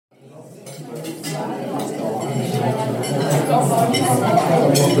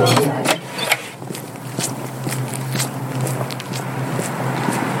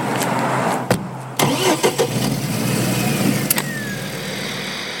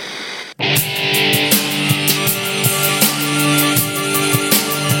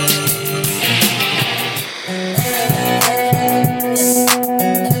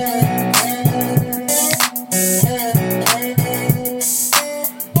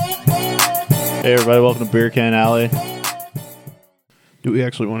Hey everybody, welcome to Beer Can Alley. Do we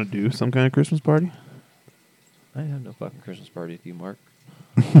actually want to do some kind of Christmas party? I have no fucking Christmas party with you, Mark.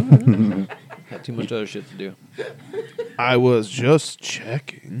 Got too much other shit to do. I was just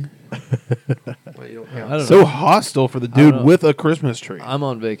checking. I don't So know. hostile for the I don't dude know. with a Christmas tree. I'm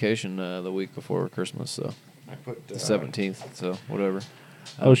on vacation the week before Christmas, so the 17th, so whatever.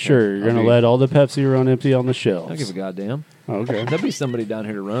 Oh sure, you're gonna let all the Pepsi run empty on the I shelves. don't give a goddamn. Okay. There'll be somebody down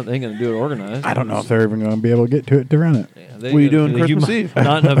here to run it. They ain't gonna do it organized. I don't know if they're even going to be able to get to it to run it. Yeah, What are you doing Christmas Eve?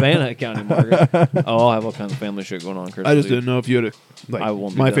 Not in Havana County, Margaret. Oh, I'll have all kinds of family shit going on Christmas I just Eve. didn't know if you had a... I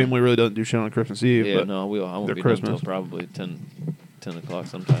won't be my done. family really doesn't do shit on Christmas Eve. Yeah, but no, I won't they're be done Christmas. until probably 10 o'clock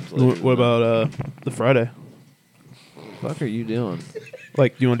sometimes later. What about the Friday? What the fuck are you doing?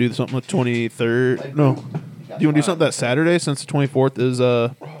 Like, do you want to do something the 23rd? No. Do you want to do something that Saturday since the 24th is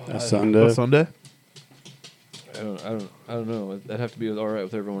A Sunday. a Sunday? I don't know. That'd have to be all right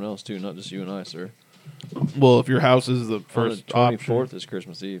with everyone else too, not just you and I, sir. Well, if your house is the first the 24th option. is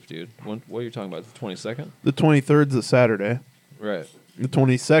Christmas Eve, dude. What are you talking about? The 22nd? The 23rd is a Saturday. Right. The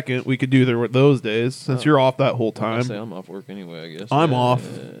 22nd, we could do there those days since Oh. you're off that whole I say time. I'm off work anyway, I guess. I'm Yeah, off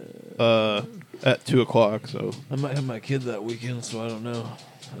at 2 o'clock, so... I might have my kid that weekend, so I don't know.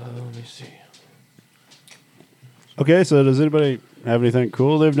 Let me see. Okay, so does anybody have anything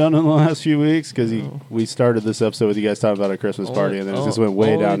cool they've done in the last few weeks? Because we started this episode with you guys talking about a Christmas party, and then it just went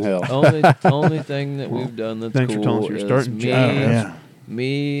way downhill. Only thing that we've done that's Thanks for cool telling us you're is starting, me, Jeff.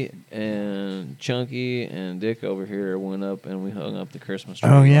 me and Chunky and Dick over here went up and we hung up the Christmas tree.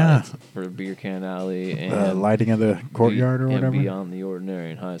 Oh, yeah. lights for Beer Can Alley The and lighting of the courtyard or and whatever. Beyond the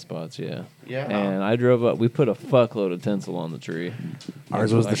Ordinary and High Spots, yeah. Yeah. And I drove up. We put a fuckload of tinsel on the tree.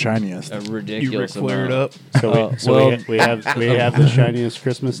 Ours was the Like, shiniest. A You Ric ridiculous Flaired amount. up. So we have the shiniest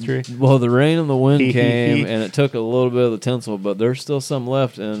Christmas tree. Well, the rain and the wind Hee, hee, came, hee. and it took a little bit of the tinsel, but there's still some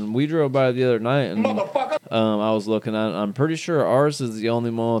left. And we drove by the other night, and I was looking at it. I'm pretty sure ours is the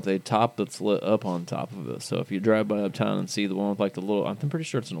only one with a top that's lit up on top of it. So if you drive by uptown and see the one with like the little, I'm pretty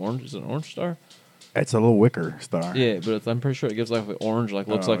sure it's an orange. Is it an orange star? It's a little wicker star. Yeah, but I'm pretty sure it gives like an orange, like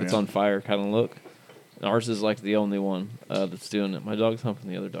looks Oh, like it's yeah. on fire kind of look. And ours is like the only one that's doing it. My dog's humping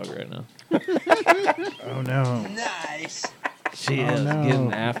the other dog right now. Oh, no. Nice. She Oh, is no.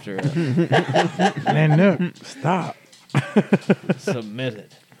 getting after it. Man, no. Stop.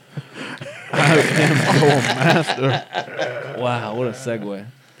 Submitted. Master. Wow, what a segue.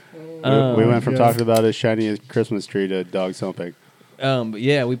 We went from yeah. talking about a shiniest Christmas tree to dogs humping. But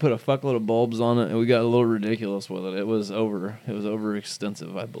yeah, we put a fuckload of bulbs on it, and we got a little ridiculous with it. It was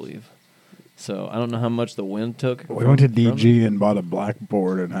overextensive, I believe. So I don't know how much the wind took. We went to DG and bought a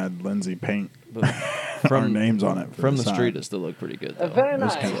blackboard and had Lindsay paint but our from names on it. For from the sign. street, it still looked pretty good. Though. It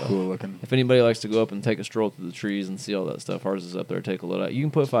was kind of cool looking. If anybody likes to go up and take a stroll through the trees and see all that stuff, ours is up there. Take a look at. You can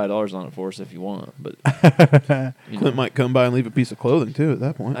put $5 on it for us if you want, but you know, Clint might come by and leave a piece of clothing, too, at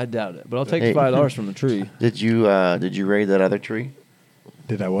that point. I doubt it. But I'll take Hey. the $5 from the tree. Did you raid that other tree?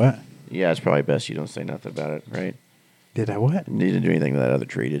 Did I what? Yeah, it's probably best you don't say nothing about it, right? Did I what? You didn't do anything to that other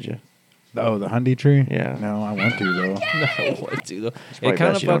tree, did you? Oh, the Hundy tree? Yeah. No, I want to, though. No, what to though? probably It kind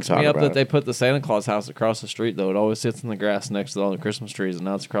of best you don't fucks me talk up about that it. they put the Santa Claus house across the street, though. It always sits in the grass next to all the Christmas trees, and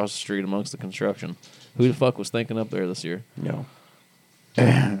now it's across the street amongst the construction. Who the fuck was thinking up there this year? No.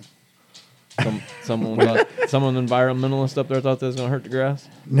 Someone environmentalist up there thought that was going to hurt the grass?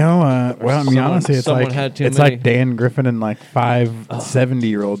 No, well, I mean, Someone- honestly, it's someone like had too it's many- like Dan Griffin and like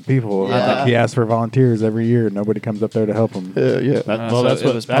 70-year-old people. Yeah. Like he asks for volunteers every year. Nobody comes up there to help him. Yeah. So That's it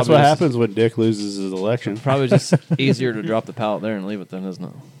what was that's probably what just- happens when Dick loses his election. Probably just easier to drop the pallet there and leave it then,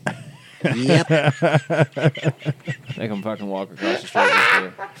 isn't it? Yep. Make them fucking walk across the street this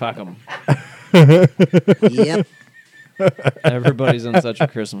year. Fuck them. Yep. Everybody's in such a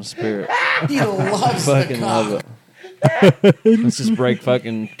Christmas spirit. He loves Fucking love it. Let's just break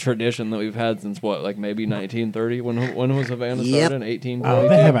fucking tradition that we've had since what, like maybe 1930? When was Havana Yep. started? 1822? Oh,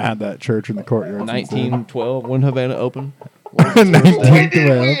 they haven't had that church in the courtyard. since then. 1912? When Havana opened?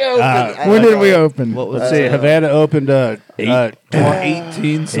 1912. When did we open? What was Let's see. Havana opened 18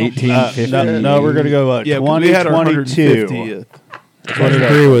 something. 1850. no, we're gonna go Yeah, 'cause we had our 2022. 150th.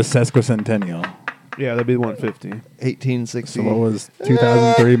 23 was sesquicentennial. Yeah, that'd be 150. 1860. So what was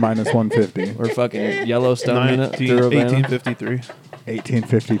 2003 minus 150? We're fucking Yellowstone in it. Through Urbana. 1853.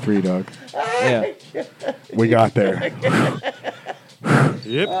 1853, dog. Yeah. We got there.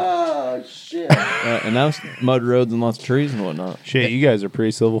 Yep. And now it's mud roads and lots of trees and whatnot. Shit, you guys are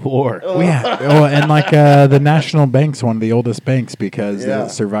pre-Civil War. Yeah. Oh, and like the National Bank's one of the oldest banks because Yeah. it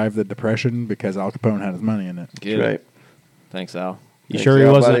survived the Depression because Al Capone had his money in it. Get Right. it. Thanks, Al. You Thanks, sure he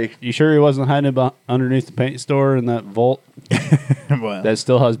yeah, wasn't? buddy. You sure he wasn't hiding underneath the paint store in that vault Well, that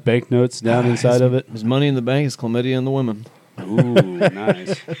still has banknotes down inside of it? His money in the bank is chlamydia and the women. Ooh,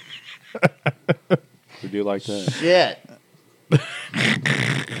 nice. We do like that. Shit.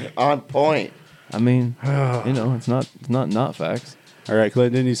 On point. I mean, it's not facts. All right,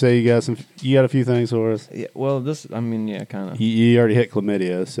 Clint, didn't you say you got a few things for us? Yeah. Well, kind of. You already hit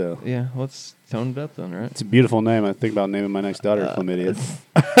chlamydia, so Yeah. Let's tone it up then, right? it's a beautiful name. I think about naming my next daughter chlamydia.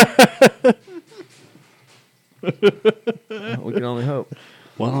 We can only hope.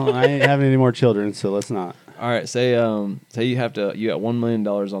 Well, I ain't having any more children, so let's not. All right. Say you got $1 million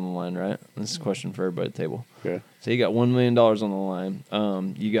on the line, right? This is a question for everybody at the table. Okay. So you got $1 million on the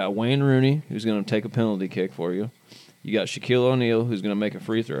line. You got Wayne Rooney, who's going to take a penalty kick for you. You got Shaquille O'Neal, who's going to make a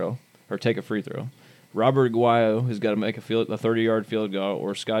free throw or take a free throw. Robert Aguayo, who's got to make a 30-yard field goal,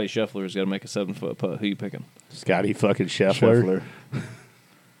 or Scotty Scheffler, who's got to make a 7-foot putt. Who you picking? Scotty fucking Scheffler.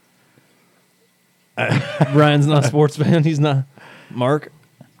 Ryan's not a sports fan. He's not. Mark,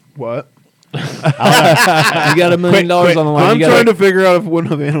 What? you got $1 million on the line. I'm trying to figure out if when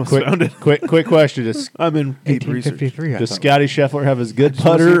Havana was founded. Quick question. Does I'm in deep research. 1853. I does thought. Scotty Scheffler have his good just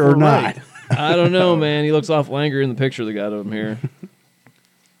wanna see putter if or we're not? right. I don't know, man. He looks awful angry in the picture they got of him here.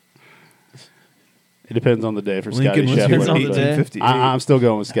 It depends on the day for Lincoln Scotty was here Depends Scheffler. on in the day. 1858. I'm still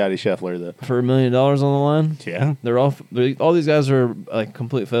going with Scotty Scheffler, though. For $1 million on the line, Yeah. they're all these guys are like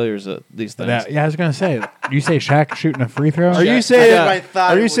complete failures at these things. Yeah, I was gonna say. You say Shaq shooting a free throw? Are you I saying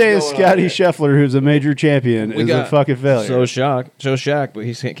thought it was going Scotty on. Scheffler, who's a major champion, is a fucking failure? So Shaq, but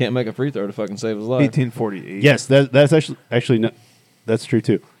he can't make a free throw to fucking save his life. 1848. Yes, that's actually no, that's true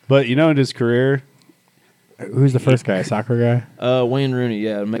too. But in his career, Who's the first guy? Soccer guy? Wayne Rooney,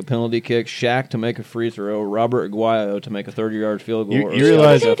 to make a penalty kick. Shaq to make a free throw. Robert Aguayo to make a 30-yard field goal. or you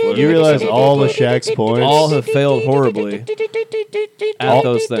realize Scottie Scheffler to you make a realize 7-foot all the putt. Shaq's points. all have failed horribly at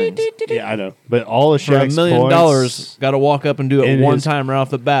those things. Yeah, I know. But all of For Shaq's $1 million, points got to walk up and do it in one his- time right off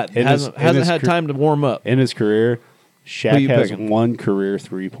the bat. in Hasn't his had car- time to warm up. in his career, Who Shaq you has picking? one career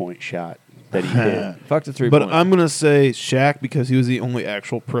 3-point shot that he hit. Fuck the 3 But point. I'm going to say Shaq because he was the only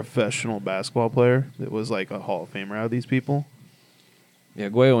actual professional basketball player that was like a Hall of Famer out of these people. Yeah,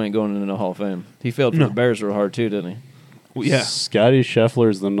 Aguayo ain't going into the Hall of Fame. He failed for No. the Bears real hard too, didn't he? Well, yeah. Scotty Scheffler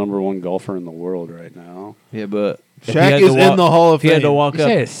is the #1 golfer in the world right now. Yeah, but if he Shaq had to is in the Hall of if he had to Fame. walk You up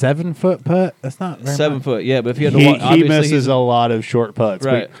say a 7-foot putt? That's not very 7 much. foot, yeah, but if he had to He, walk, he obviously misses he's a lot of short putts.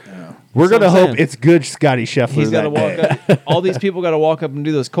 but right. We're That's gonna what I'm hope saying. it's good Scotty Scheffler. He's got to that walk day. up. All these people got to walk up and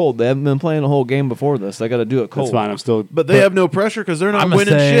do this cold. They haven't been playing the whole game before this. They got to do it cold. That's fine. I'm still. But they have no pressure because they're not I'ma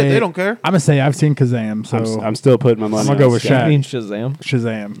winning say- shit. They don't care. I'm gonna say I've seen Kazam, so I'm still putting my money. I'm gonna go on with Scotty. I Shaq. mean Shazam,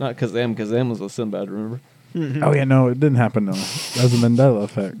 Shazam. not Kazam. Kazam was a Sinbad. Remember? Oh yeah, no, it didn't happen though. That was a Mandela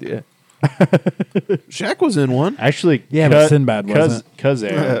effect. Yeah. Shaq was in one. Actually, Yeah, but Sinbad wasn't.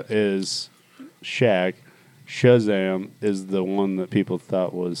 Kazam is Shaq. Shazam is the one that people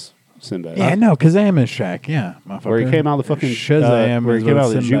thought was Sinbad. Yeah, no, Kazam is Shaq. Yeah, Where he came out of the fucking Shazam. where is he came with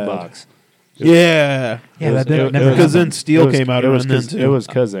out of the Sinbad. jukebox. Yeah. Yeah, It was- that didn't it- never it was- Because then happened. Steel It was- came out it around was then Kaz- too. It was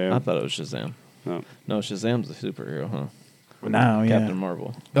Kazam. I thought it was Shazam. No. No, Shazam's the superhero, huh? Now, yeah. Captain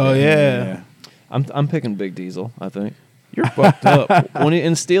Marvel. Oh yeah. I'm picking Big Diesel. I think You're fucked up. when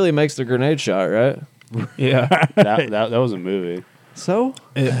and Steely makes the grenade shot, right? Yeah. that was a movie. So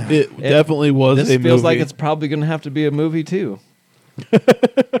It definitely was this a feels movie. like it's probably going to have to be a movie too.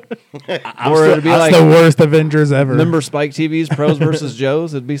 I'm Or still- it'd be That's like the worst Avengers ever. remember Spike TV's Pros versus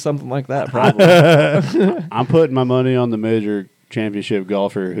Joes? It'd be something like that probably. I'm putting my money on the major championship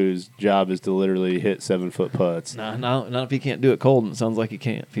golfer whose job is to literally hit 7-foot putts. Nah, not if he can't do it cold. And it sounds like he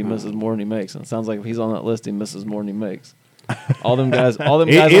can't. If he misses more than he makes, and it sounds like if he's on that list, he misses more than he makes. All them guys. on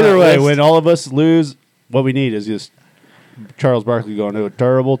Either that way, list- when all of us lose, what we need is just Charles Barkley going, "Oh,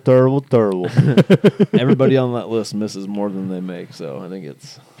 terrible, terrible, terrible." everybody on that list misses more than they make. So I think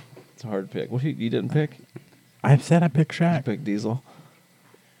it's a hard pick. What you didn't pick? I said I picked You Shaq. picked Diesel.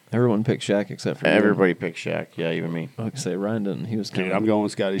 Everyone picked Shaq except for you. Everybody picked Shaq. Yeah, even me. I could say Ryan didn't. He was kind Dude, of. I'm going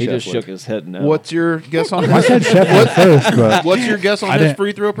with Scotty He Scheffler. just shook his head no. What's your guess on I said Shaq first, but What's your guess on I his didn't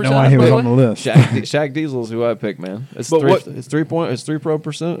free throw know percentage? why he by was the on the way? list. Shaq Diesel's who I picked, man. It's But what- It's 3 point. It's 3 pro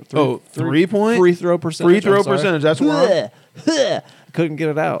percent. Oh, 3 point? Free throw percentage. Free throw I'm sorry. percentage. That's wrong. couldn't get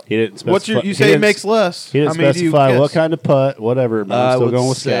it out. He didn't specify. What's your? You he say didn't- makes less. He didn't How many do you specify what guess? kind of putt, whatever. But I'm I still would going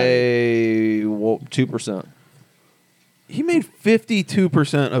with Scotty. say 2%. He made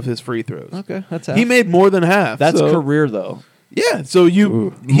 52% of his free throws. Okay, that's half. He made more than half. That's so, career though. Yeah. So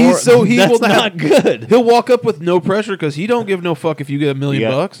you. That's will not have, good. He'll walk up with no pressure because he don't give no fuck if you get $1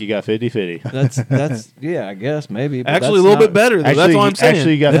 million bucks. You got 50-50. That's yeah, I guess maybe. But Actually, a that's little not- bit better. Though. That's all I'm saying.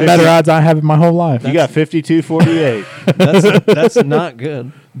 Actually, you got The 50, better odds I have in my whole life. you got 52-48. That's not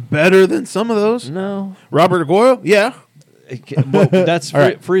good. Better than some of those. No, Robert Aguero. Yeah. well, that's All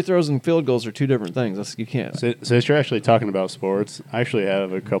right. free throws and field goals are two different things. That's, you can't. Since you're actually talking about sports, I actually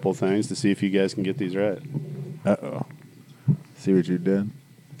have a couple things to see if you guys can get these right. Uh-oh. See what you did?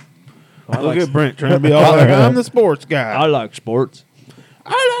 Look at Brent trying to be all like, I'm the sports guy. I like sports.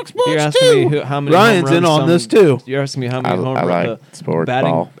 I like sports You're asking too. me how many. Ryan's home in runs on some- this too. You're asking me how many home I runs like the sports batting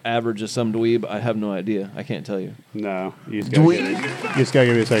ball. average of some dweeb. I have no idea. I can't tell you. No, you just gotta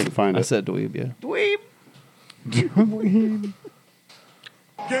give me a second to find I it. said dweeb. Yeah.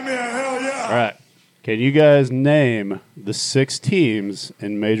 All right. Can you guys name the 6 teams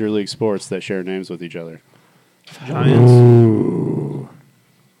in Major League Sports that share names with each other? Giants.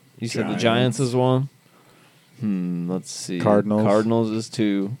 You said the Giants is one. Let's see. Cardinals. Cardinals is 2.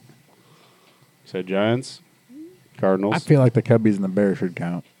 You said Giants, Cardinals. I feel like the Cubbies and the Bears should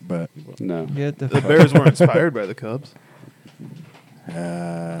count, but No. Yeah, The Bears were inspired by the Cubs.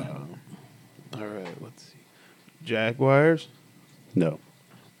 uh, All right, let's see. Jaguars. No.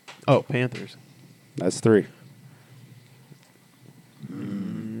 Oh, Panthers. That's 3.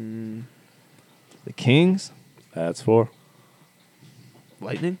 the Kings. That's 4.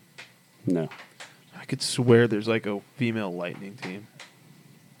 Lightning. No. I could swear there's like a female Lightning team.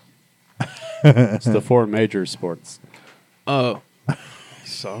 It's the 4 major sports. Oh,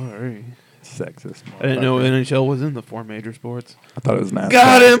 sorry. sexist. I didn't know NHL was in the 4 major sports. I thought it was NASCAR.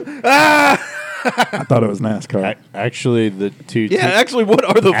 Got him! Ah! I thought it was NASCAR. Actually, the 2 Yeah, actually, what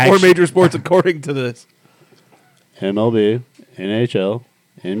are the 4 Actu- major sports according to this? MLB, NHL,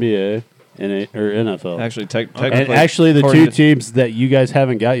 NBA, or NFL. Actually, and technically, actually, the according 2 to- teams that you guys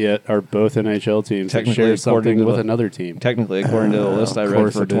haven't got yet are both NHL teams that Technically, share according something to with the- another team. Technically, according to the list I of read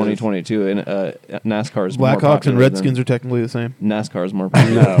course for it is. 2022, and NASCAR is more Blackhawks popular and Redskins than- are technically the same. NASCAR is more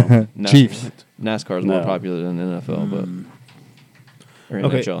popular. No. Chiefs. NASCAR is No. more popular than NFL, but or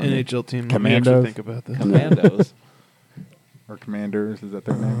Okay, NHL. I mean. NHL team. Let me actually Commandos? think about this. Commandos. Or Commanders, is that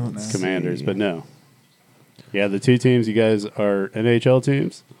their name? No. Commanders, but no. Yeah, the 2 teams you guys are NHL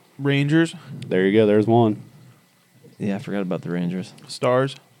teams. Rangers, There you go. There's one. Yeah, I forgot about the Rangers.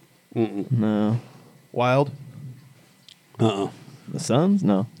 Stars, No, Wild, Uh-uh. the Suns.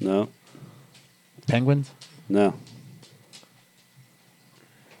 No, No. Penguins? No.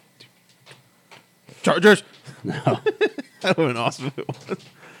 Chargers. No. That would have been awesome if it was.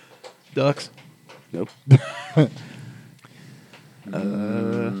 Ducks, Nope.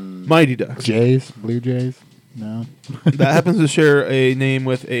 Mighty Ducks. Jays? Blue Jays? No. That happens to share a name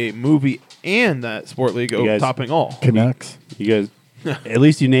with a movie and that sport league You guys- topping all. Canucks? You guys, at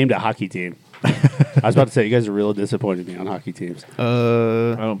least you named a hockey team. I was about to say, you guys are real disappointed me on hockey teams.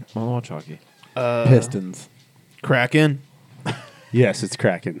 I don't watch hockey. Pistons? Kraken. Yes, it's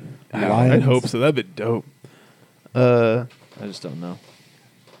Kraken. Lions? I'd hope so. That'd be dope. I just don't know.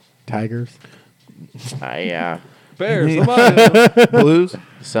 Tigers? Bears. Somebody. Blues,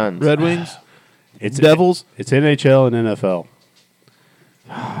 Suns. Red Wings, It's Devils, It's NHL and NFL.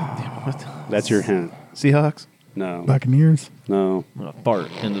 That's your hint. Seahawks, No. Buccaneers? No. I'm gonna fart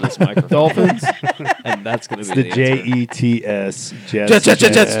into this microphone. Dolphins. and that's gonna It's be the the answer. Jets. Jets.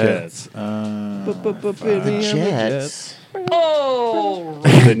 Jets. Jets.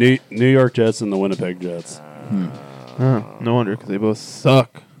 The New York Jets and the Winnipeg Jets. Oh, no wonder, because they both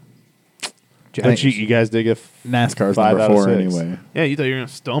suck. But you guys did get NASCAR's 5 number out of 4 6. anyway. Yeah, you thought you were going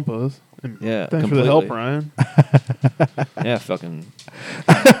to stump us. Yeah, Thanks for the help, completely. Ryan. Yeah, fucking.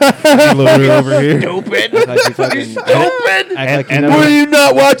 over here. Act like you fucking. Act like you and- Will never. you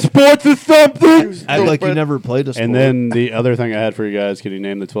not watch sports or something? Act like you never played a sport. And then the other thing I had for you guys, can you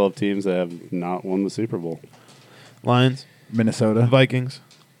name the 12 teams that have not won the Super Bowl? Lions, Minnesota? Vikings.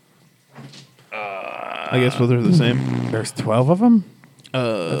 I guess those are the same. There's 12 of them?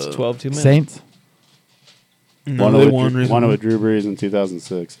 that's 12 too many. Saints? No, One they with won Drew, recently. one with Drew Brees in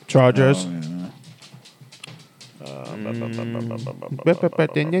 2006. Chargers. Oh,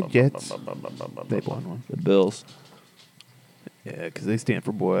 Jets. They won one. The Bills. Yeah, because they stand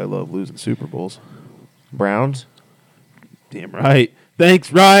for boy, I love losing Super Bowls. Browns. Damn right.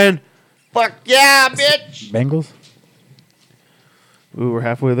 Thanks, Ryan. Fuck yeah, bitch. Bengals? Ooh, we're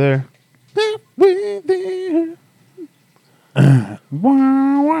halfway there. Halfway there.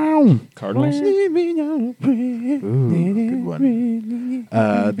 Wow. Cardinals. Ooh, good one.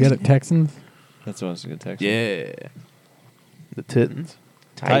 The other Texans. That's what I was going to text. Yeah. The Titans.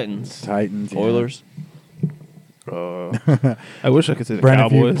 Titans. Titans. Yeah. Oilers. I wish I could say the Brandon,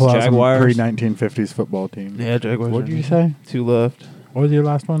 if you Cowboys. pull out some Jaguars. pre-1950s football team. Yeah, Jaguars. What did you say? 2 left. What was your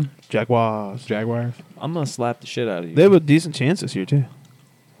last one? Jaguars. Jaguars. I'm going to slap the shit out of you. They have a decent chance this year, too.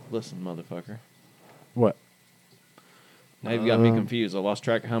 Listen, motherfucker. What? Now you've got me confused. I lost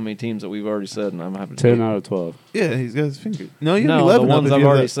track of how many teams that we've already said, and I'm having to 10 out of 12. Yeah, he's got his finger. No, you have No, 11 the up ones if I've you have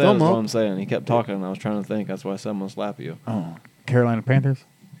already that said is thumb what up. I'm saying. He kept talking, and I was trying to think. That's why I said I'm going to slap you. Oh, Carolina Panthers.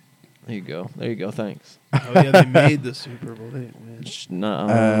 There you go. There you go. Thanks. Oh, yeah, they made the Super Bowl. They didn't win.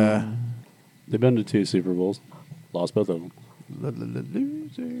 No. They've been to 2 Super Bowls. Lost both of them.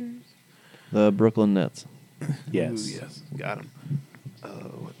 Losers. The Brooklyn Nets. Yes. Ooh, yes. Got him. Oh,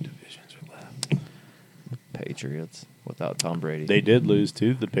 what divisions are left? Patriots without Tom Brady. They did lose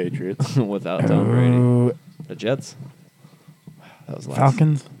to the Patriots. without Tom Brady. Ooh, The Jets. That was last.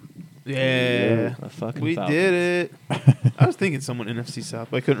 Falcons. Yeah. The fucking We Falcons. did it. I was thinking someone NFC South,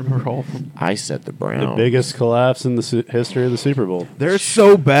 but I couldn't remember all of them. I said the Browns. The biggest collapse in the history of the Super Bowl. They're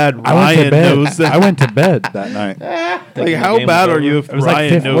so bad. I went to Ryan bed. knows that. I went to bed that night. Like, the how game bad was are you over. if It was like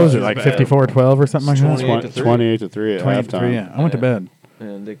Ryan knows? what was it, it's like bad? 54-12 or something like that? 28 to 3. 28 to 3 at 23, halftime. yeah. I went to bed.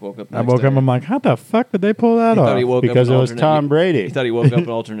 And Dick woke up. I woke up. I'm like, how the fuck did they pull that He off? thought he woke Because up it in was alternate Tom Brady. He thought he woke up in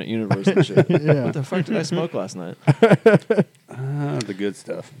alternate universe and shit. Yeah. What the fuck did I smoke last night? The good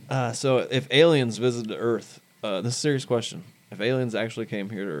stuff. So if aliens visited Earth, this is a serious question. If aliens actually came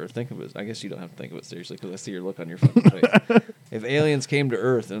here to Earth, think of it. I guess you don't have to think of it seriously because I see your look on your fucking face. If aliens came to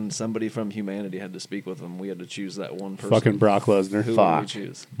Earth and somebody from humanity had to speak with them, we had to choose that one person. Fucking Brock Lesnar. Who would we Fuck.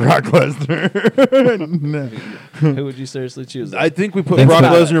 choose? Brock Lesnar. No. Who would you seriously choose? I think we put Think Brock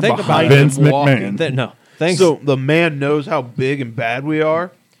about it. Lesnar Think behind about him it. Vince walking. McMahon. No. Thanks. So the man knows how big and bad we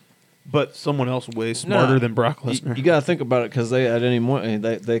are, but someone else way smarter than Brock Lesnar. You got to think about it because they at any point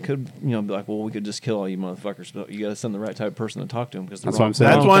they could be like, well, we could just kill all you motherfuckers. But you got to send the right type of person to talk to them because That's what I'm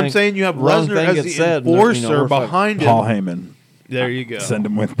saying. That's why I'm saying you have wrong Lesnar thing as gets the said, enforcer we're fucked. behind him. Paul Heyman. There you go. Send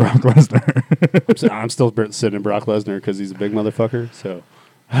him with Brock Lesnar. I'm still sitting Brock Lesnar because he's a big motherfucker. So,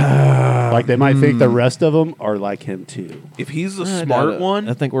 like, they might think the rest of them are like him too. If he's the I doubt smart it. one,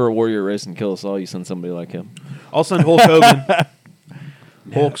 I think we're a warrior race and kill us all. You send somebody like him. I'll send Hulk Hogan,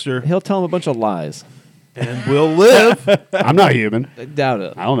 Hulkster, He'll tell them a bunch of lies. and we'll live. I'm not human. I doubt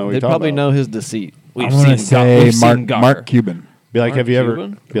it. I don't know what you're They'd talking probably about. know his deceit. I want to say Mark Cuban. Be like, Mark have you ever?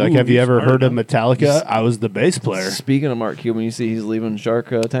 Cuban? Be like, Ooh, have you he's ever smart heard of enough. Metallica? I was the bass player. Speaking of Mark Cuban, you see he's leaving Shark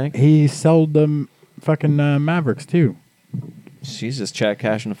Tank. He sold them fucking Mavericks too. She's just chat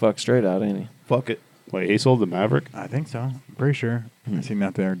cashing the fuck straight out, ain't he? Fuck it. Wait, he sold the Maverick? I think so. I'm pretty sure. I seen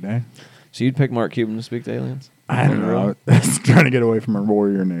that the other day. So you'd pick Mark Cuban to speak to aliens? I don't know. It's trying to get away from a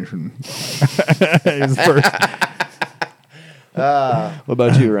warrior nation. He's first. What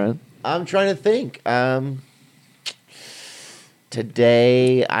about you, Ryan? I'm trying to think.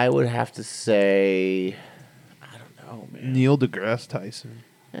 Today, I would have to say, I don't know, man. Neil deGrasse Tyson.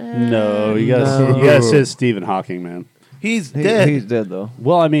 No, you No. gotta say Stephen Hawking, man. He's dead. He's dead, though.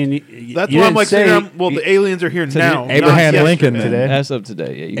 Well, I mean, That's you why I'm didn't like, say, well, the aliens are here now. not Abraham yesterday. Lincoln then. Today? As of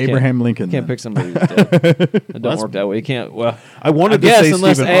today, yeah. You Abraham Lincoln. Can't then. pick somebody who's dead. It don't work that way. You can't. Well, I wanted to guess say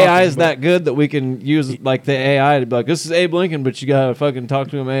unless Stephen AI Hawking, is but- that good that we can use like the AI to be like, this is Abe Lincoln, but you gotta fucking talk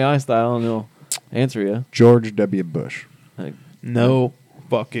to him AI style and he'll answer you. George W. Bush. Like, No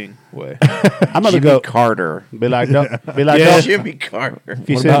fucking way. I'm gonna Jimmy go. Carter. Be like, be like, Yeah. don't- Jimmy Carter. if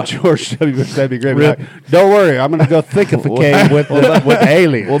you What said about- George W. Bush, that'd be great. Be like, don't worry, I'm gonna go thickificate with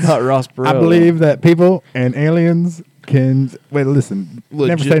aliens. what about Ross Perot? I believe that people and aliens can. Wait, listen.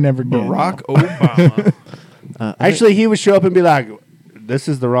 Never Legit say never again. Barack Obama. Actually, he would show up and be like, "This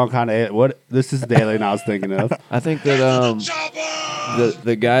is the wrong kind of what? This is the alien I was thinking of." I think that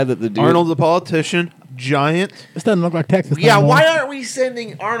the guy that the dude Arnold the politician. Giant. This doesn't look like Texas. Yeah, no more. why aren't we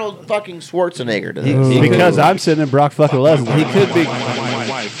sending Arnold fucking Schwarzenegger to He- this? he Because could- I'm sending Brock fucking Lesnar.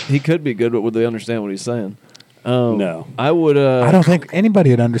 he could be good, but would they understand what he's saying? No. I would. I don't think anybody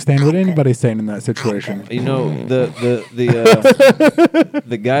would understand what anybody's saying in that situation. You know the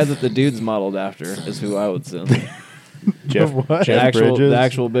guy that the dude's modeled after is who I would send. Jeff, What? The Jeff actual, Bridges. the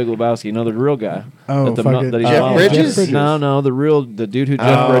actual Big Lebowski. You know, the real guy. Oh, That the fucking- that he's Jeff modeled Bridges? after. No, the dude who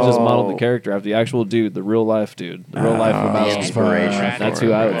Jeff Bridges modeled the Oh. character after. The actual dude, the real life dude, the real life The Lebowski. inspiration. That's for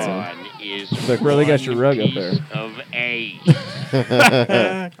who it. I would send. Like, bro, they got your rug up there.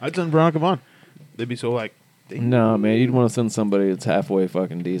 I'd send Barack Obama. They'd be so like No, man, you'd want to send somebody that's halfway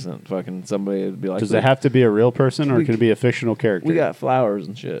fucking decent. Fucking somebody that'd be like. Does it have to be a real person, or can it be a fictional character? We got flowers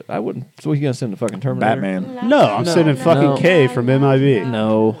and shit. I wouldn't. So what you gonna send a fucking Terminator? Batman. No, I'm sending fucking K from MIB.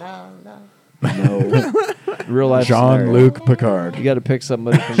 No. Real life. Jean-Luc Picard. You got to pick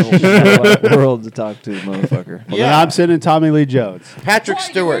somebody from the real world to talk to, motherfucker. Well, then I'm sending Tommy Lee Jones. Patrick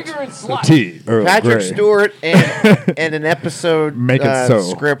Stewart. Earl Patrick Grey. Stewart and an episode Make it so.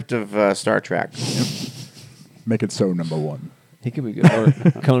 script of Star Trek. Make it so #1. He could be good. Or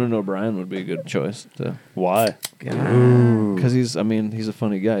Conan O'Brien would be a good choice. Why? Because he's a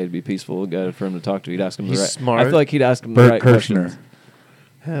funny guy. He'd be peaceful guy for him to talk to. He'd ask him He's the right. smart. I feel like he'd ask him the Bert right Kirshner. questions.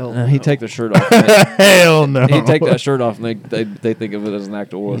 Hell, He'd take the shirt off. Hell no. He'd take that shirt off, and they think of it as an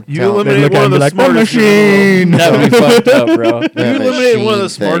act of war. you They eliminate look one at of him the like, smartest machine. That would be fucked up, bro. You Yeah, eliminate one of the machine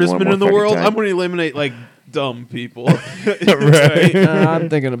smartest thing men one in the more world. fucking I'm time. going to eliminate like dumb people. Right. I'm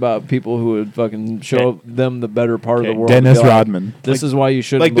thinking about people who would fucking show them the better part of the world. Dennis Be like, Rodman. This is why you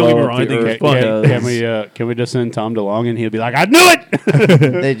shouldn't like, don't get me blow wrong, up I the think Earth it's fun. because- Can we just send Tom DeLonge and he'll be like, I knew it.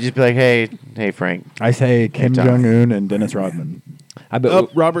 They'd just be like, hey, Frank. I say Kim Tom. Jong-un and Dennis Rodman. I bet Up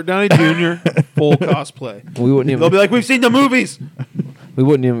Robert Downey Jr. full cosplay. we wouldn't They'll be even like, we've seen the movies. we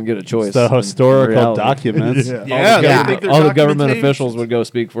wouldn't even get a choice. It's the in historical reality. documents. Yeah. Yeah, Yeah. they think they're All the government documentation. officials would go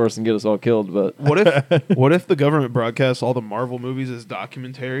speak for us and get us all killed. But What if the government broadcasts all the Marvel movies as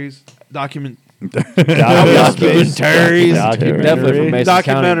documentaries? documentaries, definitely from Mason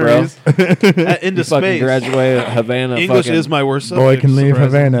County, bro. Documentaries into You fucking space. graduate at Havana. English fucking, is my worst Boy subject. can leave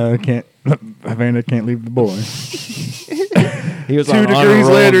surprising. Havana. Havana can't leave the boy. He was 2 on honor degrees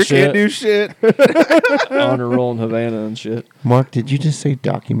roll later, and shit, can't do shit. honor roll in Havana and shit. Mark, did you just say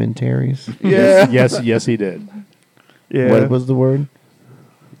documentaries? Yeah. Yes, he did. Yeah. What was the word?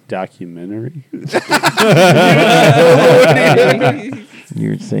 Documentary.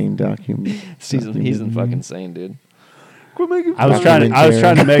 You're saying document. He's fucking insane, dude. I was trying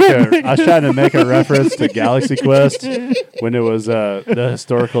to make a reference to Galaxy Quest when it was the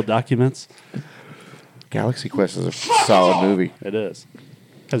historical documents. Galaxy Quest is a solid movie. It is.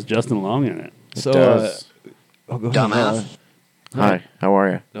 Has Justin Long in it. So, does. dumbass. Hi, how are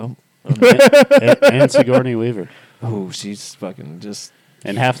you? No. and Sigourney Weaver. Oh, she's fucking just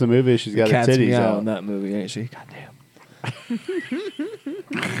And half the movie, she's got her cats me titties out out. in that movie, ain't she? Goddamn.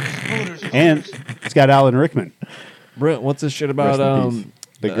 And it's got Alan Rickman, Brent, what's this shit about?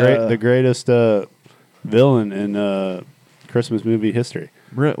 the greatest villain in Christmas movie history.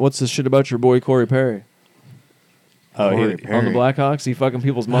 Brent, what's this shit about your boy Corey Perry Oh, on the Blackhawks? He fucking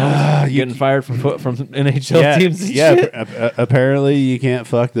people's moms, getting fired from NHL teams. And shit. Apparently you can't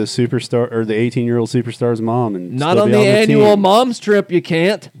fuck the superstar or the 18-year-old superstar's mom and Not still on be the annual team. mom's trip. You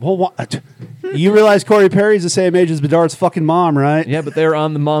can't. Well, what? You realize Corey Perry's the same age as Bedard's fucking mom, right? Yeah, but they're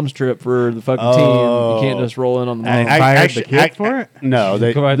on the mom's trip for the fucking Oh. team. You can't just roll in on the mom. fired the kid for it? No,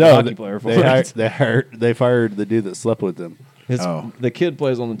 they Fired the no, hockey player for it. they fired the dude that slept with them. The kid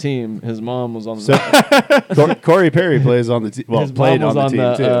plays on the team. His mom was on the Corey Perry plays on the team. Well, his played mom was on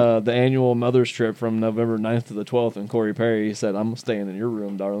the team too. the annual mother's trip from November 9th to the 12th, and Corey Perry said, "I'm staying in your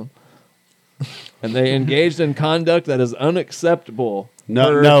room, darling." And they engaged in conduct that is unacceptable.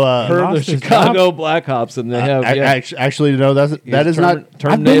 per the lost his Chicago Blackhawks, and they have Actually, no, that is not. I've been to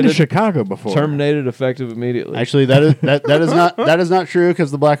terminated. Chicago before. Terminated effective immediately. Actually, that is not true because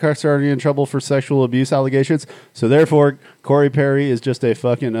the Blackhawks are already in trouble for sexual abuse allegations. So therefore, Corey Perry is just a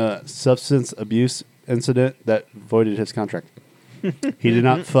fucking substance abuse incident that voided his contract. He did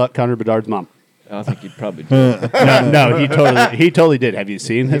not fuck Connor Bedard's mom. I think he probably did. No, he totally did. Have you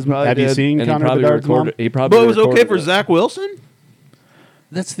seen his? Have you seen And he Connor probably Bedard's mom? recorded. He probably. But it was okay recorded for it. Zach Wilson?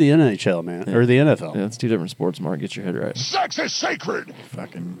 That's the NHL, man, or the NFL. Yeah, it's two different sports. Mark, get your head right. Sex is sacred.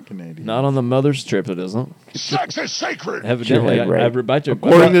 Fucking Canadian. Not on the mother's trip. It isn't. Sex is sacred. Evidently, head right.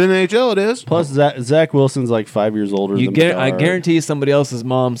 According to the NHL, it is. Plus, Zach Wilson's like 5 years older than I Bedard. guarantee somebody else's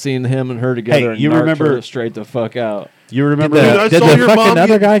mom seen him and her together. you and narked remember- her straight the fuck out. You remember? Dude, I Did saw the your fucking mom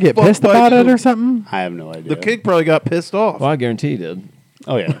other get guy get fucked pissed by about it two. or something? I have no idea. The kid probably got pissed off. Well, I guarantee he did.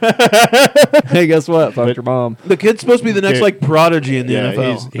 Oh yeah. Hey, guess what? Fuck your mom. The kid's supposed to be the next Dude. like prodigy in the Yeah,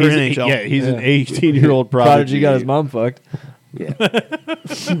 NFL. he's or NHL. he's an 18-year-old prodigy. Prodigy got his mom fucked Yeah.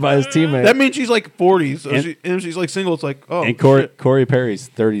 by his teammate. That means she's like 40. So And- and she's like single. It's like, oh, And shit. Corey Perry's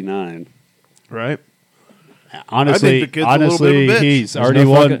 39. Right? Honestly, the kid's a little bit of a bitch. he's There's already no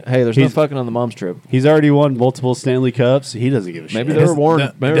won. fucking- hey, there's no he's, fucking on the mom's trip. he's already won multiple Stanley Cups. He doesn't give a Maybe shit. they were warned. He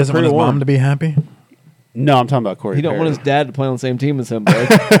Maybe doesn't want his pre-warned. mom to be happy. No, I'm talking about Corey. He don't want Perry. his dad to play on the same team as him, bud.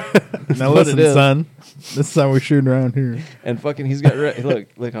 Now what listen, it is. son. This is how we shoot around here. And fucking, he's got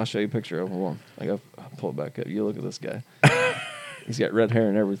look. I'll show you a picture of him. Hold on. I'll pull it back up. You look at this guy. He's got red hair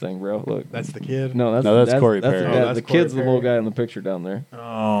and everything, bro. Look. That's the kid. No, that's Corey Perry. The, Oh, dad. that's The Corey kid's the Perry. little guy in the picture down there.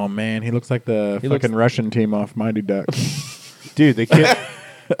 Oh man, he looks like the He fucking looks- Russian team off Mighty Ducks. Dude, the kid.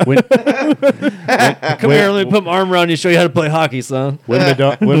 when Come here, let me put my arm around you, show you how to play hockey, son. when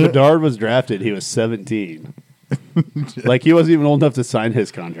Bedard was drafted, he was 17. Like he wasn't even old enough to sign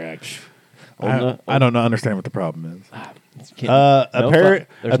his contract. I don't understand what the problem is.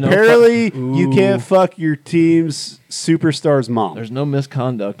 Apparently, you can't fuck your team's superstar's mom. There's no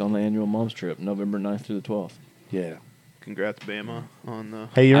misconduct on the annual mom's trip, November 9th through the 12th. Yeah. Congrats, Bama, on the.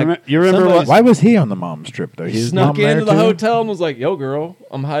 Hey, you remember somebody's- what? Why was he on the mom's trip though? He His snuck mom there, into the too? hotel and was like, "Yo, girl,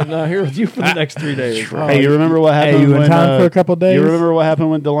 I'm hiding out here with you for the next 3 days." Hey, you remember what happened? Hey, you in when, town for a couple days? You remember what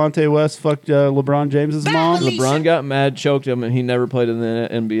happened when Delonte West fucked LeBron James's mom? LeBron got mad, choked him, and he never played in the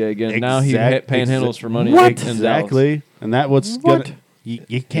NBA again. Now he panhandles for money. What? in Dallas. Exactly, and that what's What? gonna.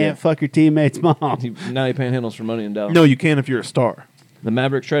 You can't fuck your teammate's mom. Now he panhandles for money in Dallas. No, you can if you're a star, The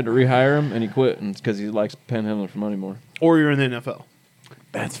Mavericks tried to rehire him, and he quit because he likes panhandling for money more. or you're in the NFL.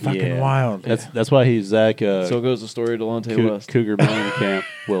 That's fucking Yeah. wild. That's why he's Zach. So goes the story of Delonte West. Cougar Mellencamp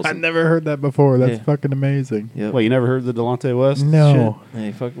I Wilson. never heard that before. That's Yeah. fucking amazing. Yep. Wait, you never heard the Delonte West? No. Yeah,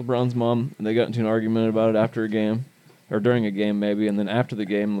 he fucked LeBron's mom, and they got into an argument about it after a game, or during a game maybe, and then after the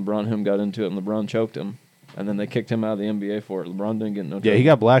game, LeBron and him got into it, and LeBron choked him, and then they kicked him out of the NBA for it. LeBron didn't get no. Yeah, he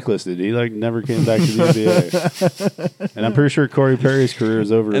got blacklisted. He never came back to the NBA. And I'm pretty sure Corey Perry's career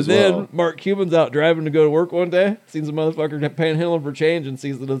is over And as then well. Mark Cuban's out driving to go to work one day, sees a motherfucker panhandling for change, and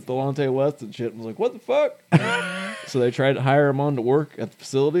sees that it's Delonte West and shit, and was like, "What the fuck?" So they tried to hire him on to work at the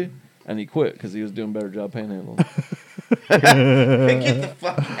facility, and he quit because he was doing a better job panhandling. Get the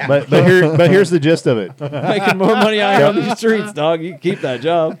fuck out. But here's the gist of it. Making more money out here on these streets, dog. You can keep that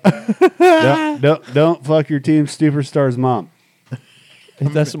job. Don't fuck your team's superstar's mom.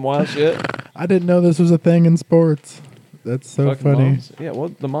 Ain't that some wild shit? I didn't know this was a thing in sports. That's so Fucking funny. moms. Yeah, well,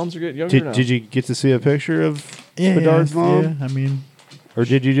 the moms are getting younger now. Did you get to see a picture of Yeah, Bedard's mom? Yeah, I mean, Or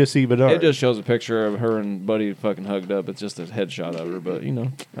did you just see Bedard? It just shows a picture of her and Buddy fucking hugged up. It's just a headshot of her, but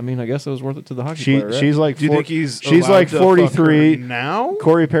I guess it was worth it to the hockey player. Right? She's like Do you think he's she's allowed like to fuck 43 her now?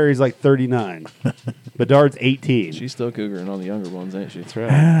 Corey Perry's like 39. Bedard's 18. She's still cougaring on the younger ones, ain't she? That's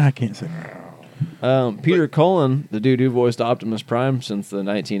I can't say. Peter Cullen, the dude who voiced Optimus Prime since the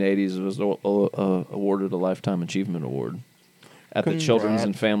 1980s, was awarded a Lifetime Achievement Award at the Children's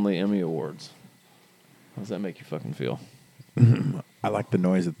and Family Emmy Awards. How does that make you fucking feel? I like the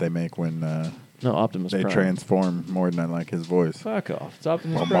noise that they make when No, Optimus they Prime. transform more than I like his voice. Fuck off. It's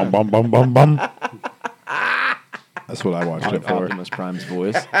Optimus Bum, Prime. bum, bum, bum, bum, bum. That's what I watched it for. Optimus Prime's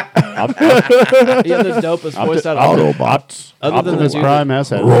voice. He had the dopest voice out of Autobots, Other than the Optimus dude Prime has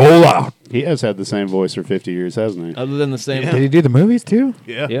had roll out. he has had the same voice for 50 years, hasn't he? Other than the same. Did he do the movies too?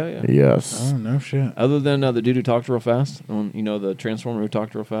 Yeah. Yeah. Yes. Oh no shit. Other than the dude who talked real fast, the Transformer who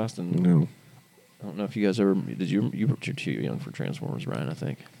talked real fast, and No. I don't know if you guys ever did. You were too young for Transformers, Ryan. I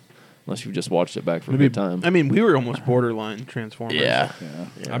think, unless you've just watched it back for a good time. I mean, we were almost borderline Transformers. Yeah.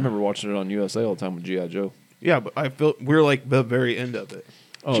 I rember watching it on USA all the time with GI Joe. Yeah, but I feel we're like the very end of it.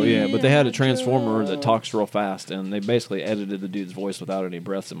 Oh yeah, but they had a Transformer that talks real fast, and they basically edited the dude's voice without any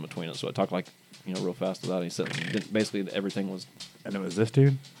breaths in between it, so it talked like real fast without any sentence. Basically, everything was. And it was this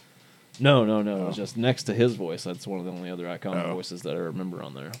dude. No. It was just next to his voice. That's one of the only other iconic Oh. voices that I remember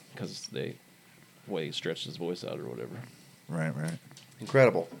on there because the way he stretched his voice out or whatever. Right.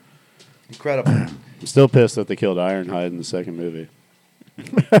 Incredible. Incredible. I'm still pissed that they killed Ironhide in the second movie.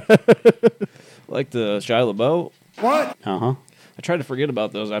 Like the Shia LaBeouf. Uh-huh. I try to forget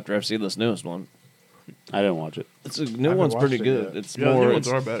about those after I've seen this newest one. I didn't watch it. It's a new one's pretty watched it good. yet. It's Yeah, the more. new ones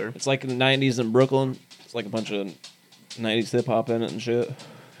It's, are better. it's like in the '90s in Brooklyn. It's like a bunch of '90s hip hop in it and shit.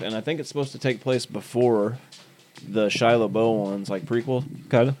 And I think it's supposed to take place before the Shia LaBeouf ones, like prequel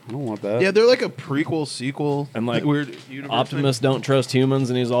kind of. I don't want that. Yeah, they're like a prequel sequel. And like weird universe Optimus don't trust humans,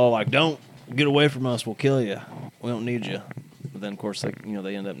 and he's all like, "Don't get away from us. We'll kill you. We don't need you." But then, of course, like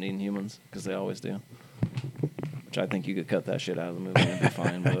they end up needing humans because they always do. Which I think you could cut that shit out of the movie and it'd be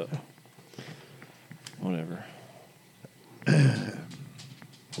fine, but whatever.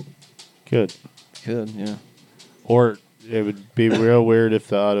 Good. Could, yeah. Or it would be real weird if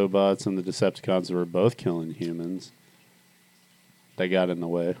the Autobots and the Decepticons were both killing humans. They got in the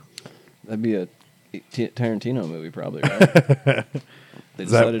way. That'd be a Tarantino movie, probably, right? They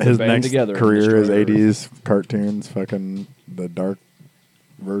Is that decided to his band next together. and career is destroy Earth. 80s cartoons, fucking the dark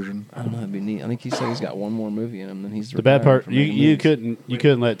version? I don't know. That'd be neat. I think he said he's got one more movie in him. Then he's The bad retiring part, from you making movies.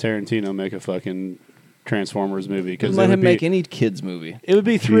 couldn't let Tarantino make a fucking Transformers movie because Couldn't let him make any kids movie. it would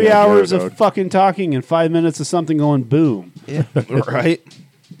be 3 G.I. hours Joe, of fucking talking and 5 minutes of something going boom. Yeah. right?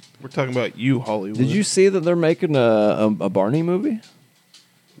 We're talking about you, Hollywood. Did you see that they're making a Barney movie?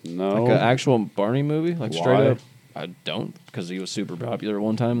 No. Like an actual Barney movie? Like straight Why? up? I don't, because he was super popular at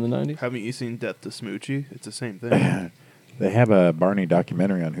one time in the 90s. Haven't you seen Death to Smoochie? It's the same thing. They have a Barney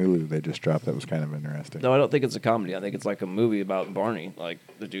documentary on Hulu they just dropped that was kind of interesting. No, I don't think it's a comedy. I think it's like a movie about Barney, like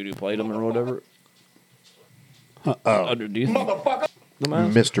the dude who played him or whatever. Do you think the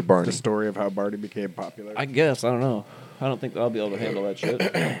mouse? Mr. Barney. The story of how Barney became popular. I guess. I don't know. I don't think I'll be able to handle that shit.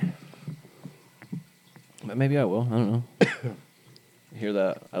 But maybe I will. I don't know. Hear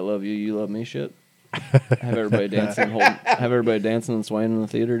that? I love you, you love me shit. Have everybody dancing, have everybody dancing and swaying in the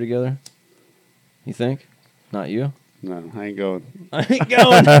theater together. You think? Not you? No, I ain't going. I ain't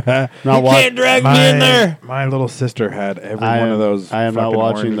going. Not Can't drag me in there. My little sister had every I one am- of those. I am not fucking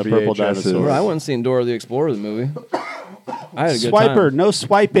watching orange the Purple VHSs. Dinosaur. Bro, I went and seen Dora the Explorer, the movie. I had a good Swiper, time. no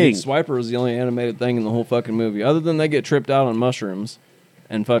swiping. Dude, Swiper was the only animated thing in the whole fucking movie, other than they get tripped out on mushrooms,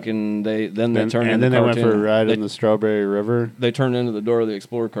 and fucking they turn and into then they went cartoon. for a ride They, in the Strawberry River. they turned into the Dora the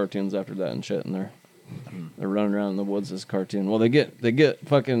Explorer cartoons after that and shit, and they're running around in the woods as a cartoon. Well, they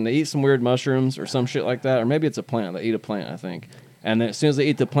eat some weird mushrooms or some shit like that, or maybe it's a plant. They eat a plant, I think. And then as soon as they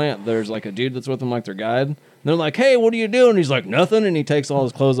eat the plant, there's like a dude that's with them, like their guide. And they're like, "Hey, what are you doing?" He's like, "Nothing," and he takes all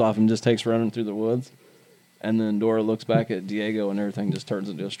his clothes off and just takes running through the woods. And then Dora looks back at Diego, and everything just turns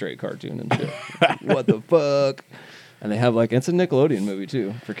into a straight cartoon and shit. What the fuck? And they have like it's a Nickelodeon movie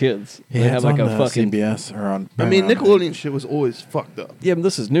too for kids. Yeah, they have it's like on a fucking CBS or on. I mean, Paramount. Nickelodeon shit was always fucked up. yeah, but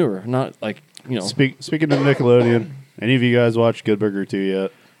this is newer, not like Speaking of Nickelodeon, any of you guys watch Good Burger 2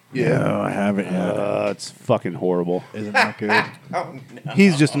 yet? No, I haven't yet. It's fucking horrible. Isn't that good?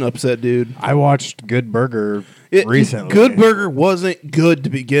 He's just an upset dude. I watched Good Burger recently. Good Burger wasn't good to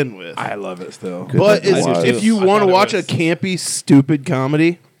begin with. I love it still. but Burger was. if you I want to thought it watch a was. campy, stupid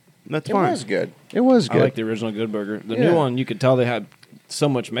comedy, that's It fine. was good. It was I good. like the original Good Burger. The Yeah. new one, you could tell they had so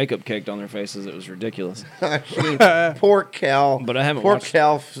much makeup caked on their faces, it was ridiculous. Actually, poor Cal. But I haven't Poor watched-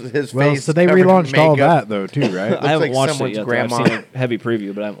 Cal, his Well, face. so they covered in relaunched all makeup. that though too, right? I haven't like watched it someone's yet. Though. grandma. I've seen a heavy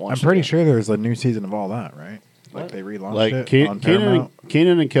preview, but I haven't I'm watched pretty it. sure there's a new season of all that, right? Like they relaunched Like it on Paramount.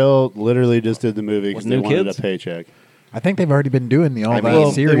 Keenan and Kel literally just did the movie because With they new wanted kids? a paycheck. I think they've already been doing the all I that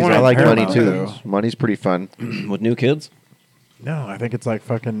mean, series. I I on like Money Paramount, too. though. Money's pretty fun. With new kids? No, I think it's like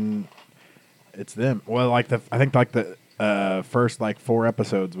fucking. It's them. Well, like I think like the first like 4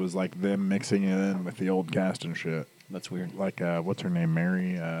 episodes was like them mixing it in with the old cast and shit. That's weird. Like what's her name?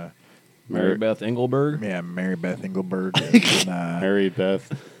 Mary. Mary Beth Engelberg? Yeah, Mary Beth Engelberg. and, Mary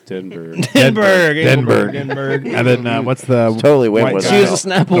Beth Denver. Denberg. and then what's the Totally went white with guy? it. She was a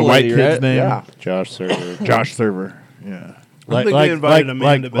Snapple the white lady, kid's right? name? Yeah. Josh Server. Josh Server. Yeah. I think they invited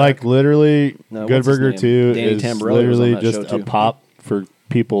Amanda back. Like literally, No, Good what's his Burger name? 2 Danny is Tamborelli was on literally that just show, a too. pop for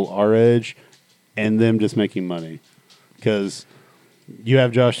people our age and them just making money. Because you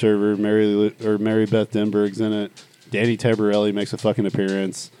have Josh Server, Mary Beth Denberg's in it. Danny Tamborelli makes a fucking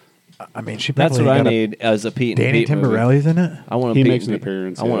appearance. I mean, she. That's probably what I got a- need as a Pete and Danny Pete movie. Timberelli's in it. I want a He Pete makes and an Pete-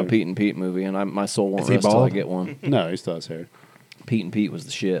 appearance, I want a yeah. Pete and Pete movie, and my soul won't Is he rest till I bald? get one. No, he still has hair. Pete and Pete was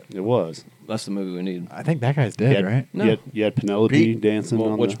the shit. It was. That's the movie we need. I think that guy's dead, right? No. You had Penelope Pete? dancing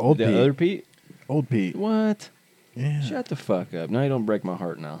Well, on which the... Old the Pete. other Pete? Old Pete. What? Yeah. Shut the fuck up. Now you don't break my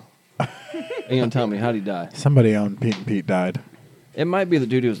heart now. Are you gonna tell me how'd he die? Somebody on Pete and Pete died. It might be the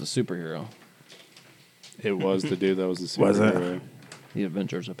dude who was a superhero. It was the dude that was the Was it? superhero. The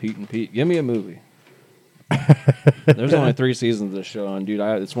Adventures of Pete and Pete. Give me a movie. There's only 3 seasons of this show, and dude,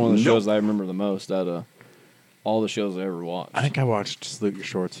 it's one of the shows I remember the most out of all the shows I ever watched. I think I watched Salute Your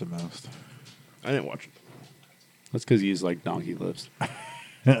Shorts the most. I didn't watch it. That's because he used like donkey lips.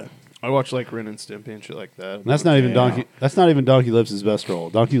 I watched like Ren and Stimpy and shit like that. And that's not even donkey. That's not even Donkey Lips' best role.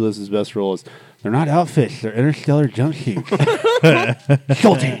 Donkey Lips' best role is they're not outfits. They're interstellar junkies.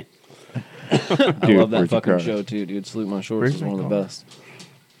 Guilty. I love that where'd you fucking cry? show too, dude. Salute My Shorts Where's is my one of the car? best.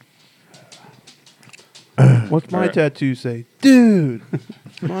 What's my Alright. tattoo say? Dude.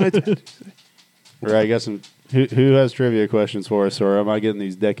 My tattoo say. Or I guess who has trivia questions for us, or am I getting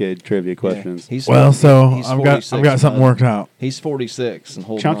these decade trivia questions? He's Well, so he's I've got 46, something bud. worked out. He's 46 and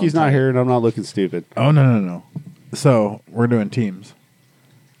holding Chunky's on not tight. here, and I'm not looking stupid. Oh no. So we're doing teams.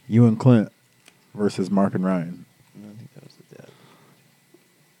 You and Clint versus Mark and Ryan. I think that was the dad.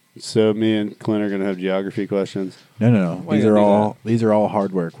 So me and Clint are going to have geography questions. No. Why These you are gonna do all these are all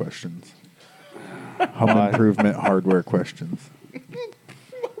hardware questions. Home improvement hardware questions.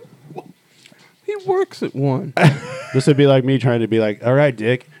 He works at one. This would be like me trying to be like, all right,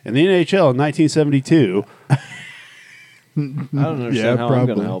 Dick, in the NHL in 1972. I don't understand Yeah, how I'm going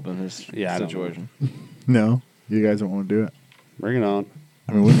probably. to help in this Yeah, I don't situation. No, you guys don't want to do it. Bring it on.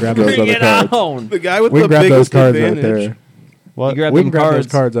 I mean, we can grab those Bring other it cards. on. The guy with We the can grab those biggest cards right advantage. there. What? You grab We them can grab those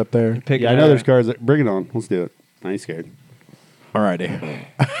cards. cards up there. Pick Yeah, I an know area. there's cards. Bring it on. Let's do it. I ain't scared. Alrighty.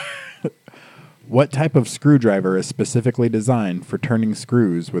 What type of screwdriver is specifically designed for turning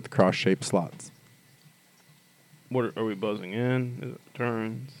screws with cross-shaped slots? What are we buzzing in? Is it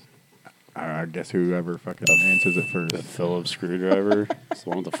turns? I guess whoever fucking answers it The first. Phillips screwdriver. It's the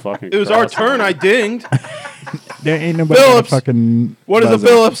one with the fucking. It was our cross on turn. it. I dinged. There ain't nobody gonna Phillips! fucking. What is a buzzer.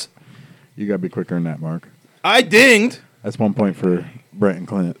 Phillips? You gotta be quicker than that, Mark. I dinged. That's 1 point for Brett and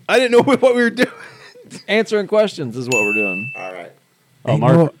Clint. I didn't know what we were doing. Answering questions is what we're doing. All right. Oh, Ain't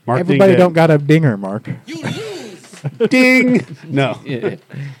Mark. no- Mark everybody dinged don't got a dinger, Mark. it. Ding. No. Yeah.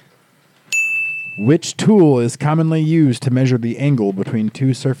 Which tool is commonly used to measure the angle between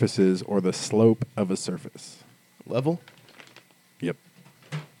two surfaces or the slope of a surface? Level. Yep.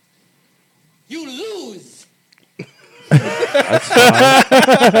 That's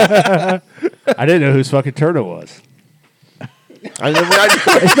fine. I didn't know whose fucking turn it was. I know,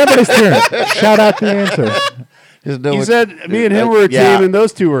 I It's nobody's turn. Shout out the answer. just know You what- said me and him were a Yeah. team, and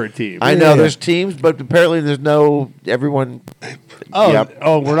those two were a team. I know Yeah. there's teams, but apparently there's no everyone. Oh, Yep.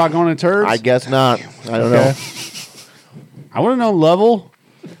 oh, we're not going in turns. I guess not. I don't know. I want to know level.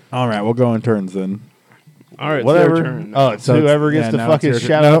 All right, we'll go in turns then. All right. Whatever. It's your turn. Oh, it's So whoever it's- gets yeah, to now it's fucking your turn.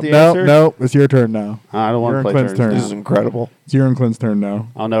 shout no, out the no, answer. No, it's your turn now. I don't want You're to in play Clint's turns. turn. This is incredible. It's your and Clint's turn now.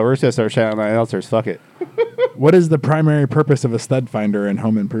 Oh no, we're just gonna start shouting out answers. Fuck it. What is the primary purpose of a stud finder in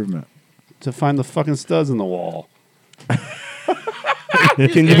home improvement? To find the fucking studs in the wall.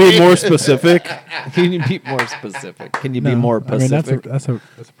 Can you be more specific? Can you be more specific? Can you be more I mean, Pacific? that's a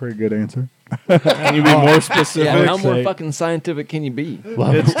pretty good answer. Can you be more specific? yeah, how more say- fucking scientific can you be?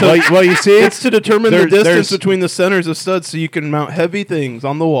 Well, you see, It's to determine the There's- distance between the centers of studs so you can mount heavy things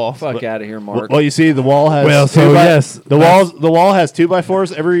on the wall. Fuck out of here, Mark. well, you see, the wall has. Well, so two by- yes, the wall has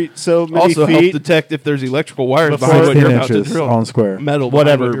 2x4s every so many Also help feet. detect if there's electrical wires Before behind what 16 you're about to inches drill. on square. Metal. behind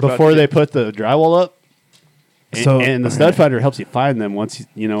Whatever. what you're about Before to they do. put the drywall up. So- And the stud finder helps you find them once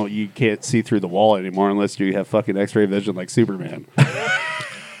you can't see through the wall anymore unless you have fucking X-ray vision like Superman.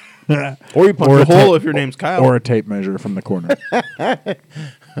 Or you punch Or a a hole tape- if your name's Kyle. Or a tape measure from the corner.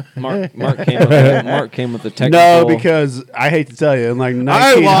 Mark came with the technical. No, because I hate to tell you, in like I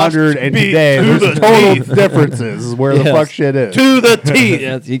 1900 and lost today, beat to there's the total teeth. differences where the Yes. fuck shit is. to the teeth.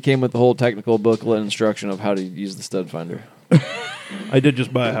 yeah, he came with the whole technical booklet instruction of how to use the stud finder. I did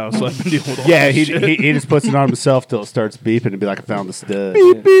just buy a house, so I've been dealing with all Yeah, that he shit. he just puts it on himself till it starts beeping and be like, I found the stud.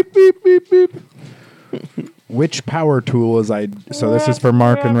 Which power tool is I? So this is for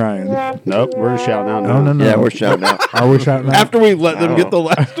Mark and Ryan. Nope, we're shouting out now. No. Yeah, we're shouting out. Are we shouting out? After we let them get the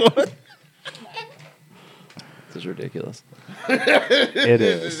last one. This is ridiculous. It This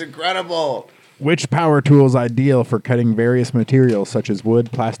is. is incredible. Which power tool is ideal for cutting various materials such as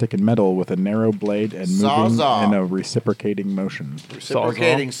wood, plastic, and metal with a narrow blade and moving Sawzall. in a reciprocating motion?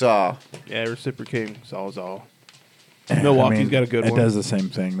 Reciprocating saw. Yeah, reciprocating sawzall. Milwaukee's I mean, got a good it one. does the same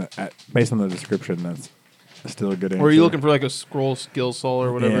thing. Based on the description, that's still a good answer. Or are you looking for like a scroll skill saw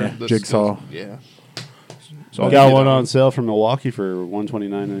or whatever? Yeah, The jigsaw. skills- Yeah. So I got one on sale from Milwaukee for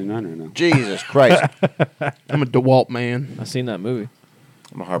 $129.99 right now. Jesus Christ. I'm a DeWalt man. I seen that movie.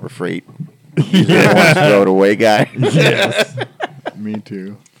 I'm a Harbor Freight. Usually wants to throw it away guy. Yes. Me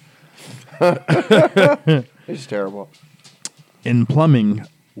too. It's terrible. In plumbing,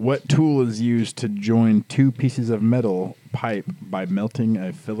 what tool is used to join two pieces of metal pipe by melting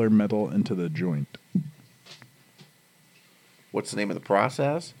a filler metal into the joint? What's the name of the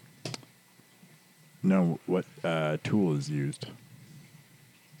process? No, what tool is used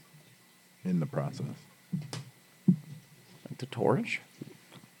in the process? Like the torch?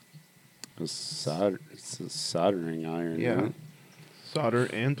 It's a soldering iron. Yeah. isn't it? Solder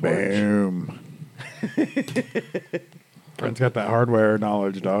and torch. Boom. Brent's got that hardware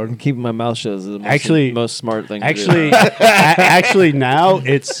knowledge, dog. Keeping my mouth shut is the Actually- most smart thing to Actually, do. actually now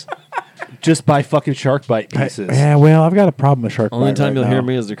it's just by fucking shark bite pieces. Yeah, well, I've got a problem with shark Only bite time right you'll hear now.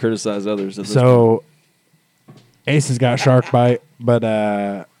 me is to criticize others. At this point. So, Ace has got shark bite,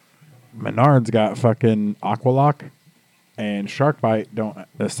 but Menard's got fucking Aqualock, and shark bite don't.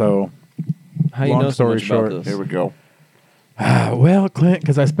 So, how you long know so story much short, about Here this? we go. well, Clint,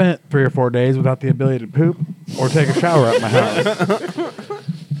 because I spent 3 or 4 days without the ability to poop or take a shower at my house,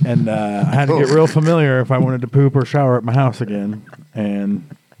 and I had to get real familiar if I wanted to poop or shower at my house again, and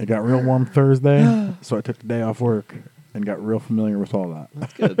it got real warm Thursday, so I took the day off work and got real familiar with all that.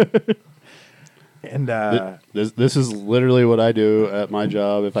 That's good. And This is literally what I do at my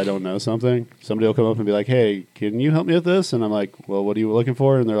job if I don't know something. Somebody will come up and be like, hey, can you help me with this? And I'm like, well, what are you looking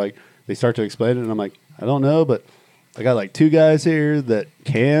for? And they're like, they start to explain it. And I'm like, I don't know, but I got like 2 guys here that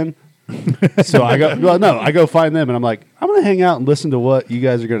can. So I go, well, no, I go find them, and I'm like, I'm gonna hang out and listen to what you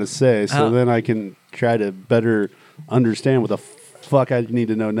guys are gonna say, so then I can try to better understand what the fuck I need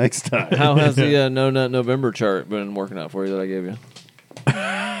to know next time. How has the No Nut November chart been working out for you that I gave you?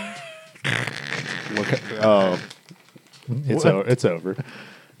 It's over.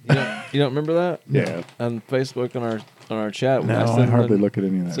 You don't remember that? Yeah. On Facebook on our chat. No, I hardly look at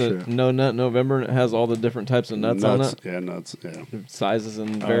any of that shit. No Nut November, and it has all the different types of nuts on it. Yeah, nuts. Yeah. Sizes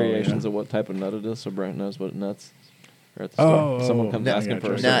and variations of what type of nut it is, so Brent knows what nuts. Or at the store. Someone comes asking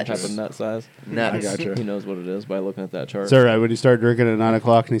for a certain type of nut size. Nuts. I gotcha. He knows what it is by looking at that chart. So right when you start drinking at 9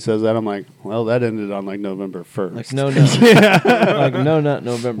 o'clock and he says that, I'm like, well, that ended on like November 1st. Like no nut, like no nut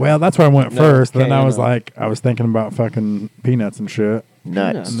November. Well, that's where I went No, first. Then I was K-N-O. like, I was thinking about fucking peanuts and shit.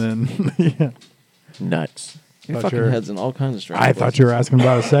 Nuts. And then, yeah. Nuts. your thought fucking you're- head's in all kinds of strange I thought you were asking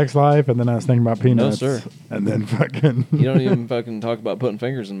about a sex life, and then I was thinking about peanuts. sir. And then fucking. You don't even fucking talk about putting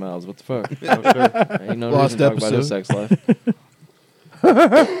fingers in mouths. What the fuck? Oh, sure. Ain't no Lost reason to talk about his episode. sex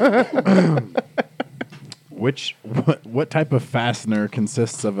life. What type of fastener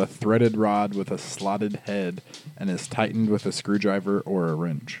consists of a threaded rod with a slotted head and is tightened with a screwdriver or a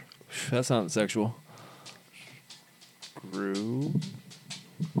wrench? That sounds sexual. Screw.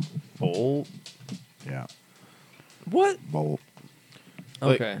 Bolt. Yeah. What? Bolt.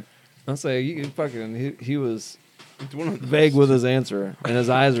 Okay. I'll say you fucking he was vague with his answer, and his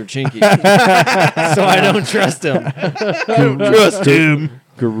eyes are chinky, so I don't trust him. Trust him.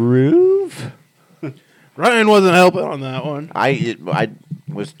 Groove. Ryan wasn't helping on that one. I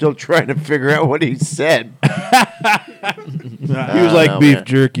was still trying to figure out what he said. He was like no, beef man.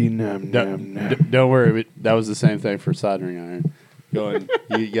 jerky. Nom, nom, nom. Don't worry. That was the same thing for soldering iron. Going,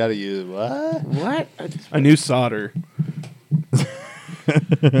 you got to use what? What? I knew solder.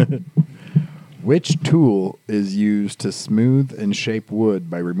 Which tool is used to smooth and shape wood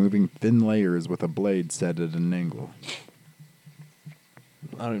by removing thin layers with a blade set at an angle?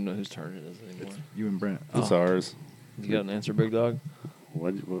 I don't even know whose turn it is anymore. You and Brent. It's ours. You got an answer, big dog?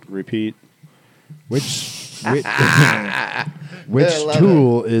 What repeat? Which I love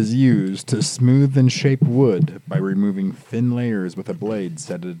tool is used to smooth and shape wood by removing thin layers with a blade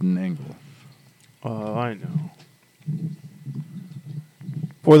set at an angle? Oh, I know.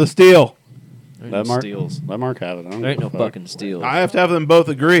 For the steel. There ain't Let no Mark, steals. let Mark have it. I don't There ain't no give a fuck. fucking steals. I have to have them both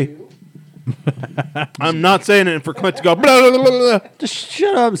agree. I'm not saying it for Clint to go, blah, blah, blah, blah, blah. Just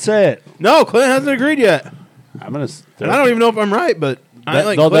shut up and say it. No, Clint hasn't agreed yet. I'm gonna. And I don't even know if I'm right, but I ain't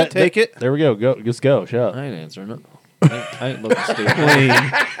like, Clint, take it. There we go. Just go. Shut up. I ain't answering it. I ain't looking stupid.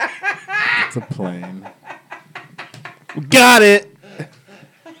 It's a plane. Got it.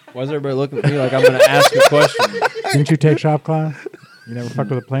 Why is everybody looking at me like I'm going to ask a question? Didn't you take shop class? You never fucked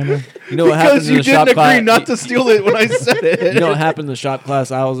with a planer? You know what happened Because in you the shop didn't agree class? not to steal it when I said it. You know what happened in the shop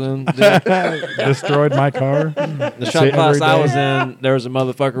class I was in? Destroyed my car? The shop class I was in, there was a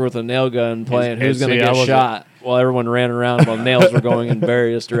motherfucker with a nail gun playing And who's going to see, I get wasn't- shot while everyone ran around while nails were going in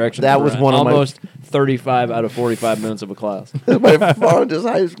various directions. That was one of my- almost 35 out of 45 minutes of a class. my fondest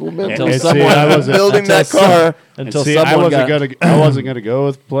high school memory. Until And see, someone I wasn't- building that until car. Until See, someone I wasn't gonna go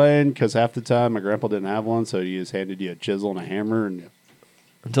with playing because half the time my grandpa didn't have one, so he just handed you a chisel and a hammer and.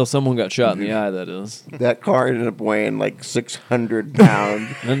 until someone got shot in the eye. That is. That car ended up weighing like 600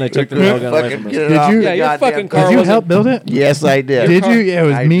 pounds. And then they took the nail gun away Fucking from get us. it off you- the Yeah, your goddamn fucking car. car Did you wasn't- help build it? Yes, I did. Did you? Yeah, it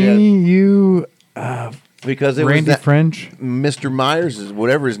was I me, did. you, Because it Randy was that French. Mr. Myers,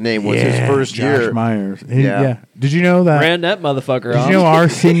 whatever his name was, his first Josh year. Myers. Yeah. Did you know that? Ran that motherfucker Did off. you know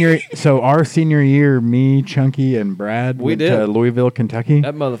our senior year, me, Chunky, and Brad We went did. to Louisville, Kentucky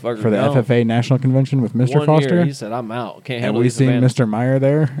That motherfucker for the gone. FFA National Convention with Mr. One Foster. year, he said, "I'm out. Can't And handle we these seen abandons." Mr. Meyer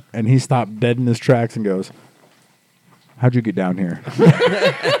there, and he stopped dead in his tracks and goes, "How'd you get down here?"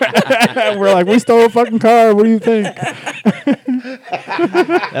 We're like, "We stole a fucking car. What do you think?"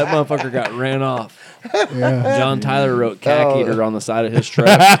 That motherfucker got ran off. Yeah. John Tyler wrote "cack eater" on the side of his truck.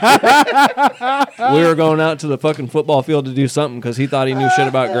 We were going out to the fucking football field to do something because he thought he knew shit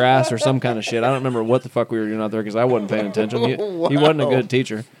about grass or some kind of shit. I don't remember what the fuck we were doing out there because I wasn't paying attention. He wasn't a good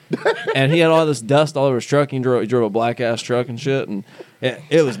teacher. And he had all this dust all over his truck. He drove a black ass truck and shit, and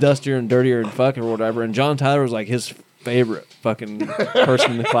it was dustier and dirtier and fucking whatever. And John Tyler was like his favorite fucking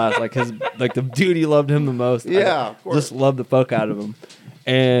person in the class, like the dude he loved him the most. Yeah, I of course. just loved the fuck out of him.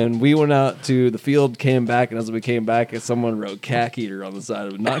 And we went out to the field, came back, and as we came back, someone wrote "cack eater" on the side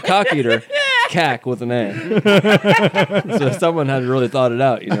of it. Not cock eater, cack with an A. So someone had really thought it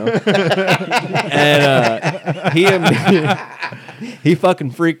out, you know. And he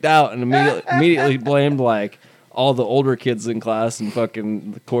fucking freaked out and immediately blamed like all the older kids in class and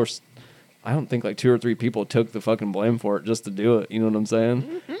fucking, of course, I don't think like 2 or 3 people took the fucking blame for it just to do it. You know what I'm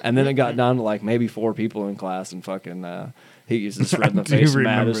saying? And then it got down to like maybe 4 people in class, and fucking he used to spread in the do face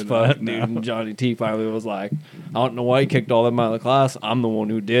mad remember as fuck, that dude. now. And Johnny T finally was like, I don't know why he kicked all them out of the class. I'm the one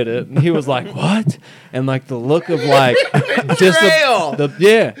who did it. And he was like, what? And like the look of like the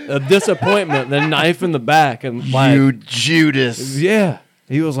disappointment, the knife in the back, and like You Judas. yeah.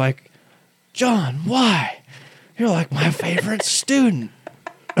 He was like, John, why? You're like my favorite student.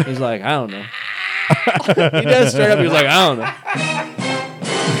 He's like, I don't know. He does straight up. He was like, I don't know.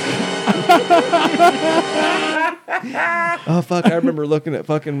 Oh, fuck. I remember looking at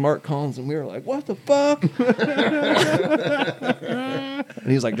fucking Mark Collins, and we were like, what the fuck?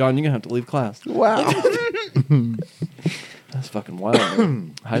 And he's like, John, you're going to have to leave class. Wow. That's fucking wild,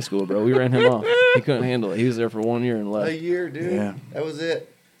 man. High school, bro. We ran him off. He couldn't handle it. He was there for 1 year and A left. year, dude. Yeah. That was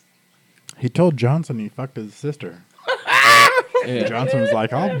it. He told Johnson he fucked his sister. Yeah. Johnson was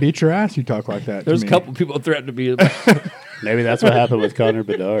like, "I'll beat your ass. You talk like that." There's to a me. couple people threatened to be. Maybe that's what happened with Connor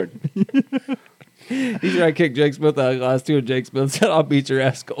Bedard. He tried to kick Jake Smith out of class too, and Jake Smith said, I'll beat your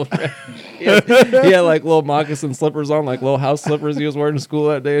ass, Gold. He had like little moccasin slippers on, like little house slippers he was wearing to school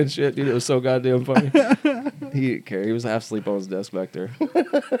that day and shit. Dude, it was so goddamn funny. He didn't care. He was half asleep on his desk back there. Told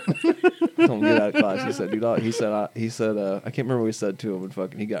him to get out of class. He said, dude, he said, I can't remember what he said to him, and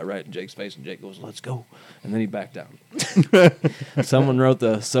fucking he got right in Jake's face, and Jake goes, let's go. And then he backed down. Someone wrote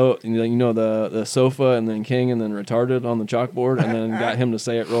the sofa and then king and then retarded on the chalkboard, and then got him to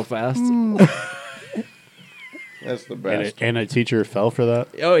say it real fast. That's the And best. a teacher fell for that.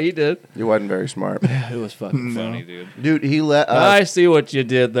 Oh, he did. He wasn't very smart. It was fucking funny, dude. Dude, he let I us. see what you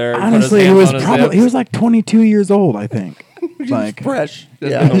did there. Put his Honestly, he hand was on his probably hips. he was like 22 years old, I think. Like fresh.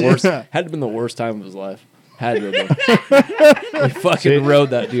 Had been the worst. Had to been the worst time of his life. Had to have been. We fucking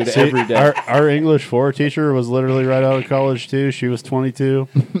rode that dude every day. Our English 4 teacher was literally right out of college too. She was 22,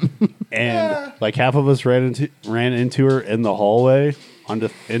 and like half of us ran into her in the hallway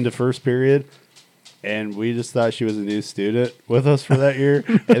into first period, and we just thought she was a new student with us for that year.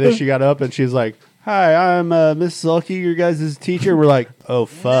 And then she got up and she's like, "Hi, I'm Miss Sulky, your guys' teacher." We're like, "Oh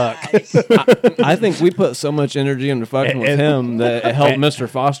fuck!" I think we put so much energy into fucking with him that it helped Mr.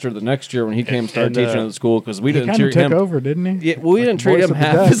 Foster the next year when he came and started and, teaching at the school, because we he didn't kind of treat took him. over, didn't he? Yeah, well, we didn't treat voice him of the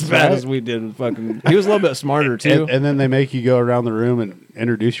half desk, as bad right? as we did. Fucking, he was a little bit smarter too. And then they make you go around the room and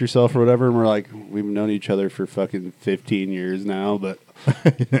introduce yourself or whatever, and we're like, "We've known each other for fucking 15 years now," but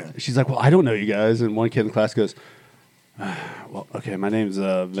she's like, "Well, I don't know you guys." And one kid in the class goes, "Well, okay, my name's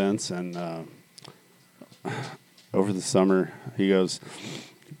Vince, and over the summer," he goes,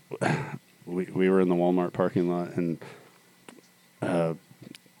 we were in the Walmart parking lot, and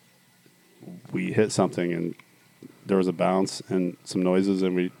we hit something, and there was a bounce and some noises,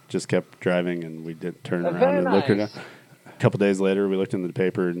 and we just kept driving, and we didn't turn around and look around. A couple days later, we looked in the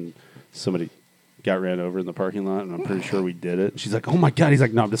paper, and somebody got ran over in the parking lot, and I'm pretty sure we did it. She's like, "Oh my God." He's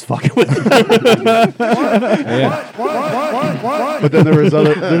like, "No, I'm just fucking with you." But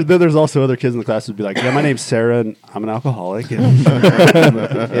then there's also other kids in the class who'd be like, "Yeah, my name's Sarah, and I'm an alcoholic."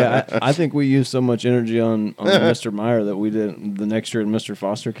 Yeah, I think we used so much energy on Mr. Meyer that we did the next year when Mr.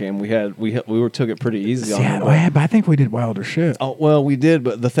 Foster came. We took it pretty easy on him. Yeah, but I think we did wilder shit. Oh, well, we did,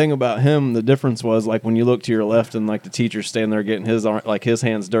 but the thing about him, the difference was like when you look to your left and like the teacher's standing there getting his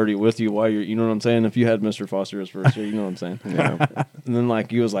hands dirty with you while you know what I'm saying? If you had Mr. Foster as first year, you know what I'm saying? Yeah. And then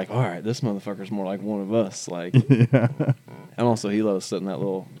like you was like, all right, this motherfucker's more like one of us. Like, and also he let us sit in that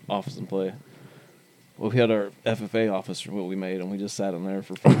little office and play. Well, we had our FFA office for what we made, and we just sat in there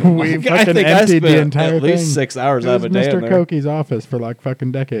for fucking. We I fucking think I emptied spent the entire at least thing. 6 hours It out of was a day Mr. in there. Koki's office for like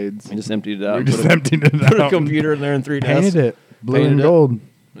fucking decades. We just emptied it out. We and just put a- emptied it Put a out. computer in there and 3 desks. Painted it blue Painted and it. gold.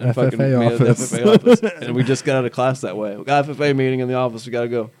 And fucking FFA made an office. FFA office. And we just got out of class that way. We got FFA meeting in the office. We got to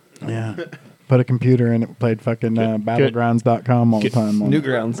go. Yeah. Put a computer in it. Played fucking battlegrounds.com all the time. On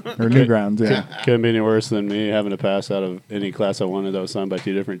Newgrounds. Or Newgrounds, yeah. Couldn't be any worse than me having to pass out of any class I wanted that was signed by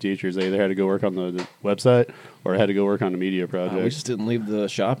 2 different teachers. I either had to go work on the website or I had to go work on a media project. We just didn't leave the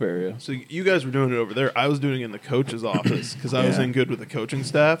shop area. So you guys were doing it over there. I was doing it in the coach's office because I was Yeah. in good with the coaching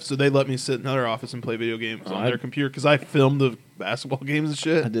staff. So they let me sit in their office and play video games on their computer because I filmed the basketball games and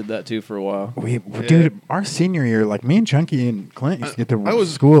shit. I did that too for a while. Dude, our senior year, like me and Chunky and Clint used to get to I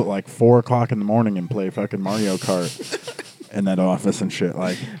was- school at like 4:00 in the morning and play fucking Mario Kart in that office and shit.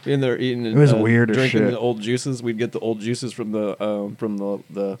 Like, Being there eating, It was weird as drinking shit. the old juices. We'd get the old juices from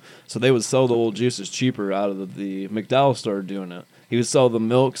the so they would sell the old juices cheaper out of the McDowell started doing it. He would sell the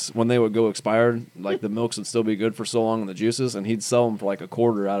milks when they would go expired. Like the milks would still be good for so long in the juices, and he'd sell them for like a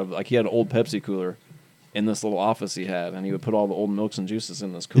quarter out of like he had an old Pepsi cooler. in this little office he had, and he would put all the old milks and juices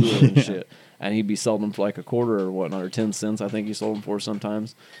in this cooler and shit, and he'd be selling them for like a quarter or whatnot, or 10 cents, I think he sold them for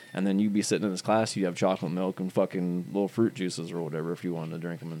sometimes, and then you'd be sitting in his class, you'd have chocolate milk and fucking little fruit juices or whatever if you wanted to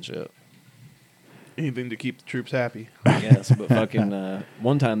drink them and shit. Anything to keep the troops happy. Yes, but fucking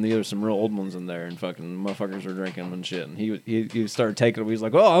one time there was some real old ones in there, and fucking motherfuckers were drinking them and shit. And he started taking them. He's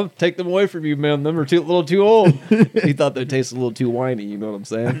like, "Oh, I'll take them away from you, man. Them are a little too old." He thought they tasted a little too whiny. You know what I'm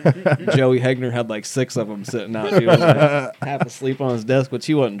saying? Joey Hegner had like 6 of them sitting out, dude, like, half asleep on his desk, which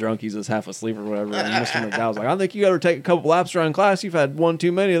he wasn't drunk. He's just half asleep or whatever. And Mr. McDowell's like, "I think you got to take a couple laps around class. You've had one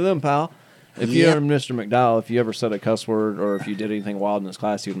too many of them, pal." If you ever, Mr. McDowell, if you ever said a cuss word or if you did anything wild in his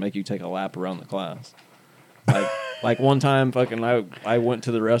class, he would make you take a lap around the class. Like one time, fucking, I went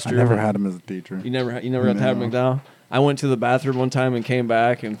to the restroom. I never had him as a teacher. You never got to have McDowell? I went to the bathroom one time and came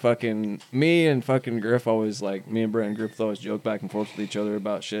back, and fucking me and fucking Griff always, like, me and Brandon Griff always joke back and forth with each other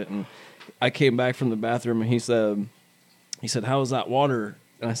about shit. And I came back from the bathroom, and he said, "How was that water?"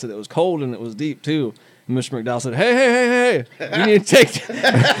 And I said, "It was cold and it was deep too." And Mr. McDowell said, "Hey, you need to take."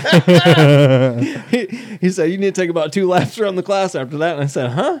 He said, "You need to take about 2 laps around the class after that." And I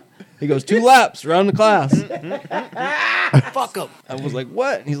said, "Huh?" He goes, 2 laps around the class. Fuck him. I was like,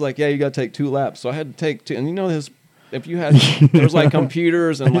 "What?" And he's like, "Yeah, you got to take 2 laps." So I had to take 2. And you know this, if you had, there was like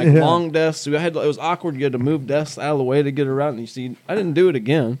computers and like long desks. So it was awkward. You had to move desks out of the way to get around. And you see, I didn't do it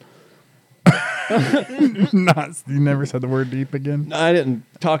again. You never said the word deep again? No, I didn't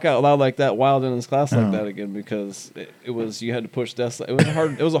talk out loud like that wild in his class like that again because it was, you had to push desks. It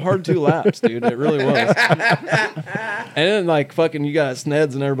was a hard 2 laps, dude. It really was. And then like fucking you got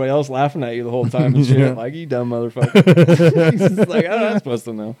Sneds and everybody else laughing at you the whole time and shit. Yeah. Like, you dumb motherfucker. He's just like, I'm not supposed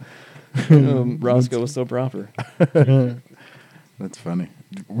to know. Roscoe was so proper. That's funny.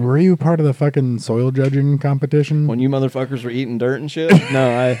 Were you part of the fucking soil judging competition? When you motherfuckers were eating dirt and shit?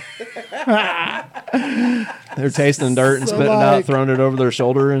 No, they're tasting dirt and spitting it out, throwing it over their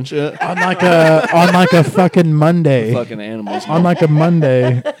shoulder and shit. on like a fucking Monday. Fucking animals. On like a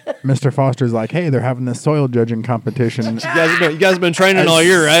Monday, Mr. Foster's like, "Hey, they're having this soil judging competition." You guys have been training all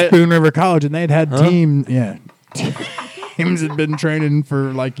year, right? Spoon River College, and they'd had teams had been training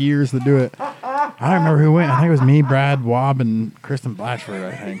for like years to do it. I don't remember who went. I think it was me, Brad, Wob, and Kristen Blatchford,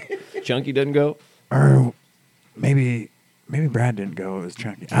 I think. Chunky didn't go? Or maybe Brad didn't go. It was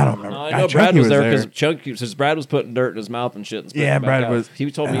Chunky. I don't remember. No, I know Brad was there because Brad was putting dirt in his mouth and shit. And Yeah, Brad was. He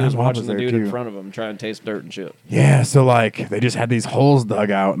told me he was Wob watching the there dude in too. front of him try and taste dirt and shit. Yeah, so like they just had these holes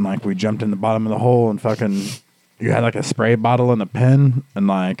dug out, and like we jumped in the bottom of the hole, and fucking you had like a spray bottle and a pen, and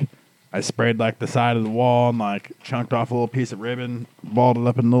like I sprayed like the side of the wall and like chunked off a little piece of ribbon, balled it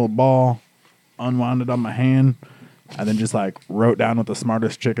up in a little ball, unwound it on my hand, and then just like wrote down with the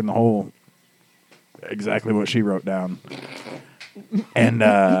smartest chick in the hole exactly what she wrote down.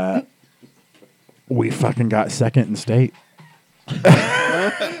 And we fucking got second in state.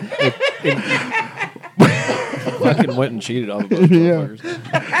 Fucking went and cheated on those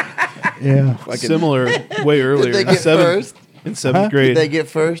motherfuckers. Yeah. Similar, way earlier. Did they get first? In 7th Did grade. they get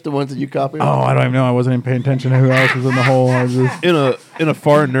first? The ones that you copied? Oh, I don't even know. I wasn't even paying attention to who else was in the hole. I was just in a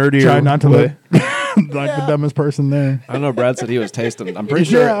far nerdier trying not to way. look like the dumbest person there. I know Brad said he was tasting. I'm pretty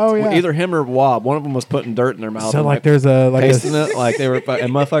sure either him or Wob, one of them was putting dirt in their mouth. So and like there's a like tasting it, like they were,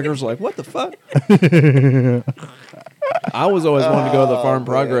 and motherfuckers were like, "What the fuck?" I was always wanting to go to the Farm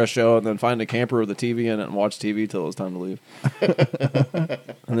Progress show and then find a camper with a TV in it and watch TV till it was time to leave,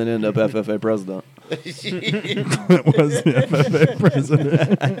 and then end up FFA president. was the FFA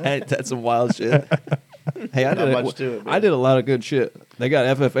president. That's some wild shit. Hey, I did a lot of good shit. They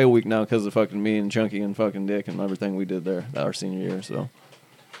got FFA week now because of fucking me and Chunky and fucking Dick and everything we did there our senior year. So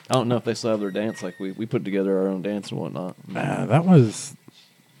I don't know if they still have their dance. Like we put together our own dance and whatnot. That was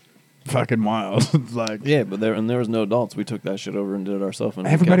fucking wild. It's like Yeah, but there was no adults. We took that shit over and did it ourselves.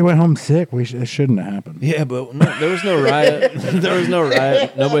 everybody went home sick. It shouldn't have happened. Yeah, but no, there was no riot. There was no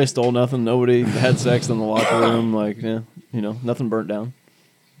riot. Nobody stole nothing. Nobody had sex in the locker room. Like, yeah, nothing burnt down.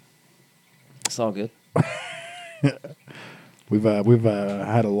 It's all good. We've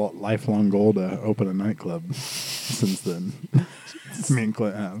had a lifelong goal to open a nightclub since then. Me and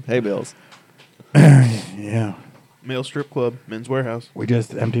Clint have. Hey, Bills. Yeah. Male strip club, men's warehouse. We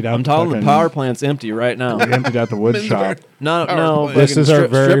just emptied out. I'm telling the power plant's empty right now. We emptied out the wood shop. No. This is our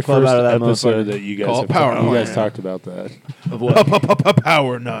very club first out of that episode motherfucker. that you guys Call have Power you guys Line. talked about that. Of what?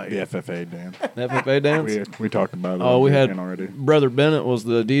 Power night. The FFA, Dan. FFA dance. We talked about it. Oh, we had already. Brother Bennett was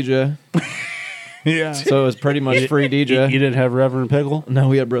the DJ, Yeah. so it was pretty much free DJ. You didn't have Reverend Pickle? No,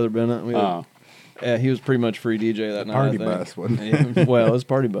 we had Brother Bennett. We had, Oh. Yeah, he was pretty much free DJ that night. Party I think. bus, wasn't Yeah, well, it was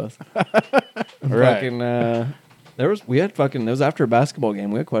party bus. Right. Fucking, it was after a basketball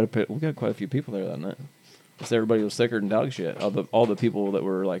game. We had quite a few people there that night. Because everybody was sicker than dog shit. All the people that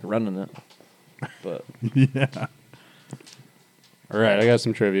were like running it. But Yeah. All right, I got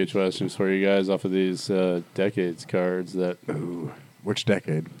some trivia questions for you guys off of these decades cards. Ooh. Which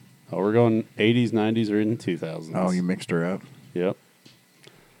decade? We're going 80s, 90s, or in 2000s. Oh, you mixed her up. Yep.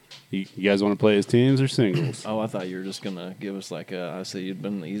 You guys want to play as teams or singles? I thought you were just gonna give us like I said it'd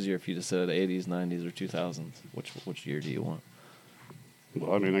been easier if you just said 80s, 90s, or 2000s. Which year do you want?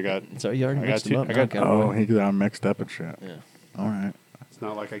 Well, I mean, I got. So you already I mixed got them two- up. I now, got- cowboy. Oh, he got mixed up and shit. Yeah. All right. It's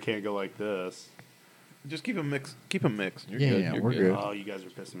not like I can't go like this. Just keep them mixed. Keep them mixed. You're Yeah, good. yeah, You're we're good. Oh, you guys are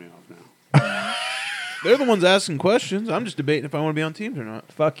pissing me off now. They're the ones asking questions. I'm just debating if I want to be on teams or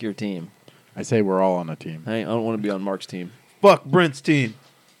not. Fuck your team. I say we're all on a team. I don't want to be on Mark's team. Fuck Brent's team.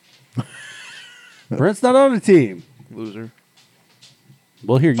 Brent's not on the team. Loser.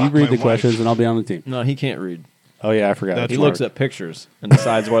 Well, here, you Fuck read my the wife. questions, and I'll be on the team. No, he can't read. Oh, yeah, I forgot. That's He Mark. looks at pictures and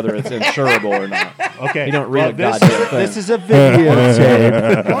decides whether it's insurable or not. Okay. He don't read a this, goddamn thing. This is a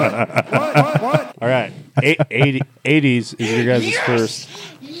videotape. All right. 80s is your guys'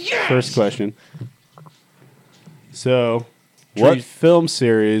 first question. So, what Trees. film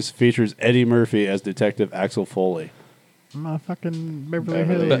series features Eddie Murphy as Detective Axel Foley? Motherfucking Beverly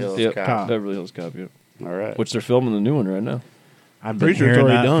Beverly Hills. Hills Yep, Cop. Beverly Hills Cop. Yep. All right. Which they're filming the new one right now. I've Pretty been sure it's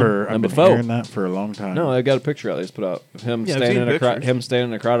hearing already that done. for. I've Number been four. hearing that for a long time. No, I got a picture out they just put out of him Yeah, I've standing seen in a crowd. pictures. Him standing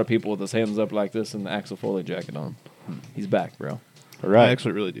in a crowd of people with his hands up like this and the Axel Foley jacket on. He's back, bro. All I right.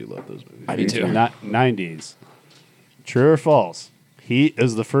 actually really do love those movies. Me too. 90s. True or false? Heat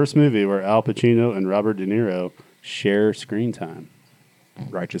is the first movie where Al Pacino and Robert De Niro share screen time.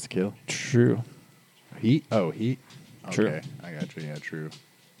 Righteous Kill. True. Heat. Oh, Heat. True. Okay, I got you. Yeah, true.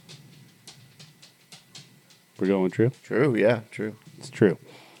 We're going with true? True, yeah, true. It's true.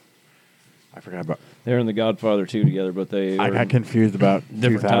 I forgot about. They're in The Godfather 2 together, but they. I were- got confused about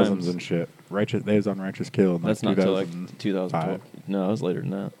Different 2000s times. and shit. Righteous. They was on Righteous Kill. In That's like not till like 2005. 2012. No, it was later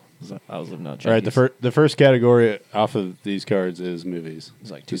than that. I was living out. All right, the first category off of these cards is movies. It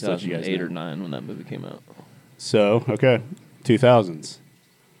was like Just to let you guys 2008 know. or 9 when that movie came out. So, okay, 2000s.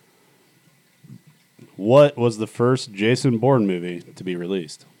 What was the first Jason Bourne movie to be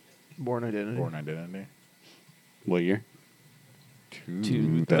released? Born Identity. Born Identity. What year?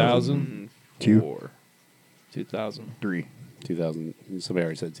 2004. 2000. 2000. Somebody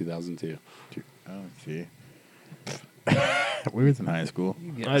already said 2002. Oh, see. We was in high school.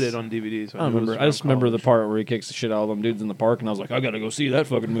 I did on DVD. So I don't remember. I just remember the part where he kicks the shit out of them dudes in the park, and I was like, I gotta go see that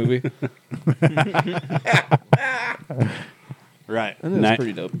fucking movie. Right. And it was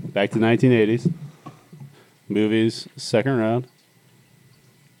pretty dope. Back to 1980s. Movies, second round.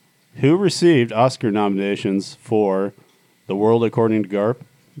 Who received Oscar nominations for The World According to Garp,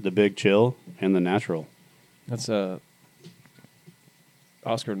 The Big Chill, and The Natural? That's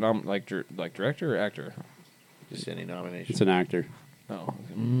Oscar like director or actor? Just any nomination. It's an actor. Oh,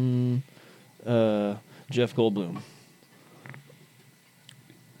 Jeff Goldblum.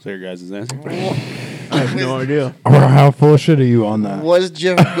 So your guys' answer? I have no idea. Or how full shit are you on that? Was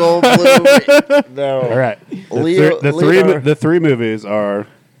Jeff Goldblum? No. All right. Leo- The three movies are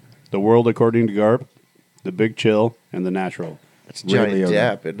The World According to Garp, The Big Chill, and The Natural. It's Johnny Ray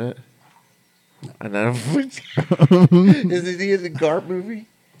Liotta. Depp, isn't it? And I don't. Is he in the Garp movie?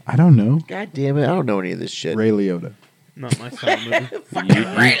 I don't know. God damn it! I don't know any of this shit. Ray Liotta. Not my style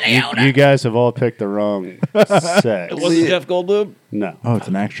movie. You guys have all picked the wrong sex. Was it Jeff Goldblum? No. Oh, it's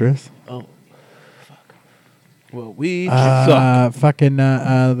an actress. Oh, Well, we suck. Fucking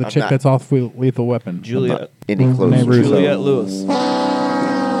the chick not- that's off Lethal Weapon. Juliet. Any Name closer? Russo. Juliet Lewis.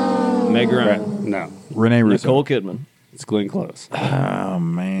 Meg Ryan. No. Renee Russo. Nicole Kidman. It's Glenn Close. Oh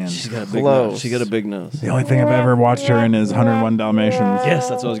man. She's got a big Close. nose. She got a big nose. The only thing I've ever watched her in is 101 Dalmatians. Yes,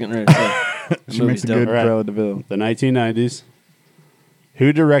 that's what I was getting ready to say. The She movie's makes a dope. good All right. Cruella DeVille. The 1990s.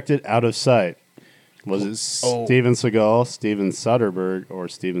 Who directed Out of Sight? Was it Steven Seagal, Steven Soderbergh, or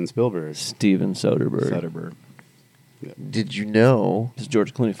Steven Spielberg? Steven Soderbergh. Soderbergh. Did you know? It's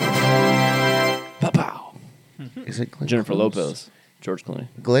George Clooney film. Pow. Is it Glenn Jennifer Close? Lopez. George Clooney.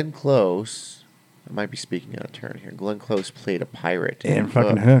 Glenn Close. I might be speaking out of turn here. Glenn Close played a pirate. And in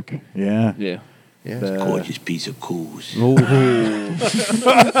fucking Hook. Hook. Yeah. Yeah. Yeah. The- Gorgeous piece of coos.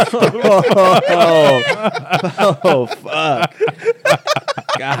 Oh, fuck.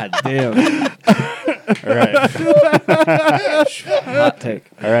 God damn. All right. Hot take.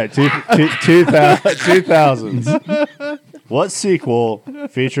 All right. 2000s. What sequel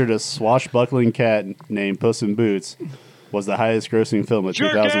featured a swashbuckling cat named Puss in Boots was the highest grossing film of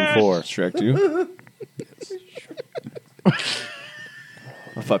 2004? Shrek 2.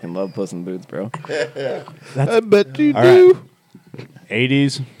 I fucking love Puss in Boots, bro. I bet you All right.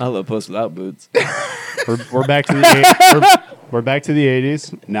 80s. I love Puss Without Boots. We're back to the we're back to the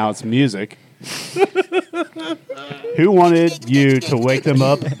 80s. Now it's music. Who wanted you to wake them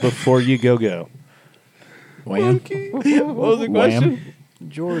up before you go? Wham. What was the question?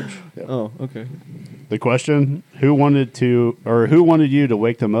 George. Oh, okay. The question: Who wanted you to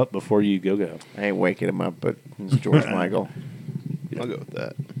wake them up before you go? I ain't waking him up, but it's George Michael. I'll go with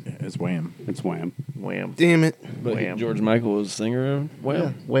that. Yeah, it's Wham. It's Wham. Wham. Damn it. But Wham. George Michael was singer of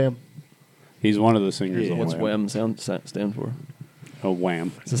Wham. Wham. He's one of the singers. Yeah. of What's Wham. stand for? Oh,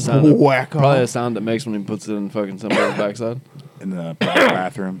 Wham. It's a sound. That, Whack probably a sound that makes when he puts it in fucking somebody's backside. In the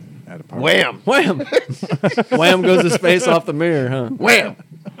bathroom at a party. Wham. Wham! Wham goes his face off the mirror, huh? Wham.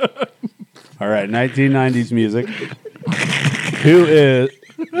 All right, 1990s music. Who is?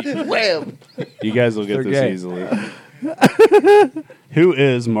 Wham. You guys will get They're this gay. easily. Who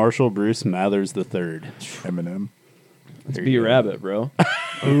is Marshall Bruce Mathers III? Eminem. It's B Rabbit, bro.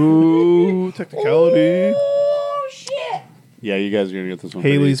 Ooh, technicality. Yeah, you guys are gonna get this one.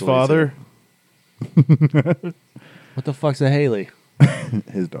 pretty Haley's easily, father. What the fuck's a Haley?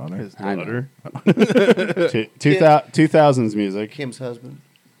 His daughter. His I know. daughter. 2000s music. Kim's husband.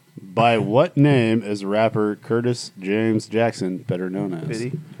 By what name is rapper Curtis James Jackson better known as?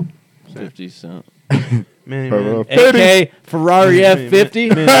 Biddy. 50 Cent. Manny Man. AK Ferrari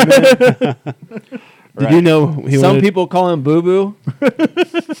F50. Did you know he Some wanted- people call him Boo Boo.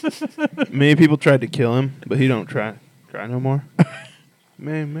 Many people tried to kill him, but he don't try no more.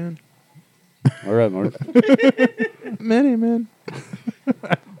 Man. All right, Mark. Manny Man.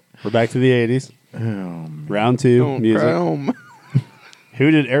 We're back to the 80s. Oh, man. Round 2, Don't music. cry home.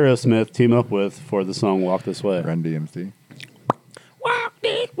 Who did Aerosmith team up with for the song Walk This Way? Run DMC.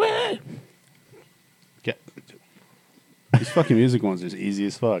 Okay. These fucking music ones are just easy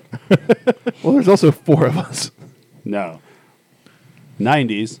as fuck. Well, there's also 4 of us. No.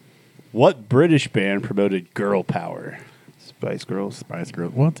 90s. What British band promoted girl power? Spice Girls. Spice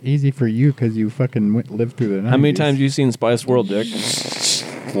Girls. Well, it's easy for you because you fucking lived through the 90s. How many times you seen Spice World, Dick?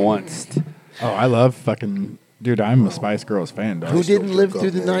 Once. Oh, I love fucking... Dude, I'm a Spice Girls fan, dog. Who didn't live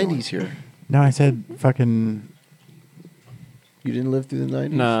through the 90s here? No, I said fucking... You didn't live through the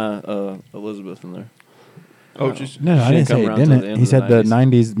 90s? Nah, Elizabeth in there. Oh, just No, I She didn't didn't say come he around till the didn't. end He of said the the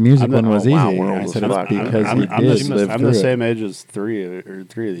 90s music I'm the- one was oh, easy. wow, we're I old said as it's fuck. because I'm he the did same- live I'm through the it. same age as three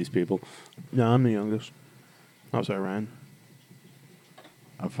of these people. no, I'm the youngest. I'm sorry, Ryan.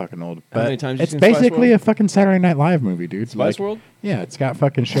 I'm fucking old. How many But times you it's seen Spice basically World? a fucking Saturday Night Live movie, dude. Spice Like, World? Yeah, it's got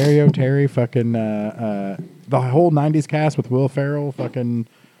fucking Sherry O'Terry, fucking the whole 90s cast with Will Ferrell, fucking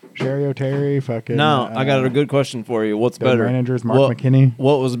Sherry O'Terry, fucking... No, I got a good question for you. What's the better? managers, Mark what, McKinney.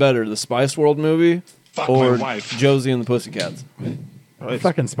 What was better, the Spice World movie Fuck my or wife. Josie and the Pussycats?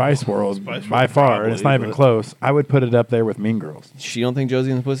 Fucking Spice World, Spice by World, far, and it's not probably, even but- close. I would put it up there with Mean Girls You don't think Josie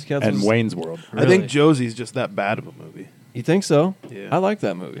and the Pussycats and was... Wayne's World. I Really? think Josie's just that bad of a movie. You think so? Yeah. I like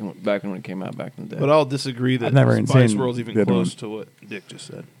that movie back when it came out back in the day. But I'll disagree that I've never even Spice seen World's even the other close one. to what Dick just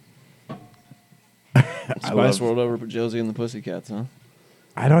said. Spice World over Josie and the Pussycats, huh?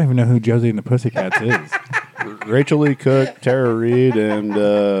 I don't even know who Josie and the Pussycats is. Rachel Lee Cook, Tara Reid, and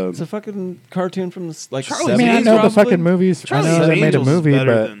It's a fucking cartoon from the like Charlie's I mean, I 70s. know the probably. fucking movies. Charlie's I know they made a Angels is movie,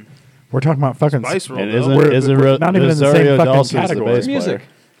 better but than we're talking about fucking Spice World. and though. isn't not even in the same Rosario fucking Dawson's the category. bass Music.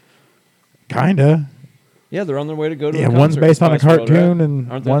 player? Kinda. Yeah, they're on their way to go to Yeah, a concert. one's based on a Spice World, cartoon, right?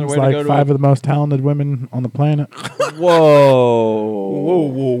 and Aren't they on their one's way to go like to five of the most talented women on the planet.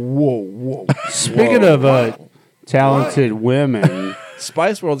 Whoa. Speaking of talented women,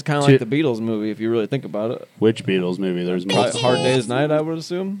 Spice World's kind of like the Beatles movie if you really think about it. which Beatles movie? There's Probably multiple. Hard Day's Night, I would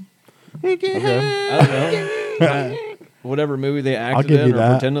assume. Okay. I don't know. Whatever movie they I'll acted give in you or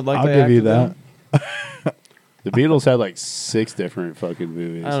that. pretended like I'll they give acted you that. in. The Beatles had like 6 different fucking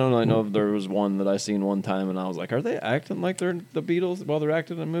movies. I don't really know if there was one that I seen one time and I was like, are they acting like they're the Beatles while they're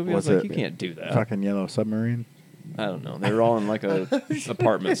acting in a movie? What's I was like, it? you can't do that. Fucking Yellow Submarine. I don't know. They were all in like a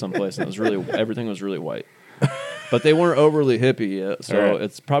apartment someplace and it was really everything was really white. But they weren't overly hippie yet, so All right.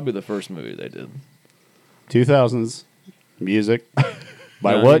 it's probably the first movie they did. 2000s music.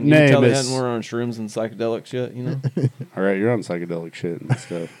 By No, what you can name tell they is? hadn't were on shrooms and psychedelics yet, you know? All right, you're on psychedelic shit and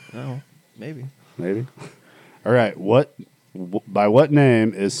stuff. Oh, maybe. Maybe. All right. By what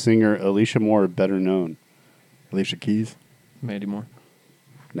name is singer Alicia Moore better known? Alicia Keys. Mandy Moore.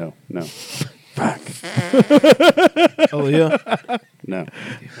 No. Aaliyah. No.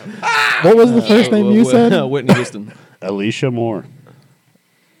 What was the first name you said? Whitney Houston. Alicia Moore.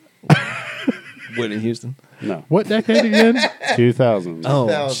 Whitney Houston. No. What decade again? 2000s. Oh,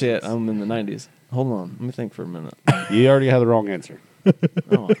 2000s. shit. I'm in the 90s. Hold on. Let me think for a minute. You already had the wrong answer.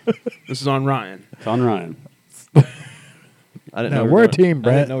 Oh, This is on Ryan. It's on Ryan. I didn't No, know we we're were a team, I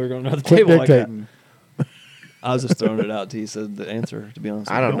Brett. didn't know we were going around the Quit table like that. dictating. I was just throwing it out till you said the answer, to be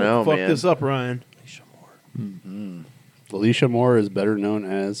honest. I don't know, Fuck man. this up, Ryan. Alicia Moore is better known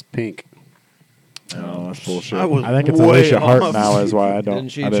as Pink. Oh, that's bullshit. I was think it's way Alicia Hart off. now. Is why I don't.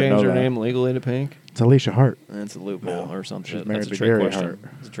 Didn't she I didn't change know her that. name legally to Pink? It's Alicia Hart. That's a loophole or something. She's married That's a to trick Gary question. Hart.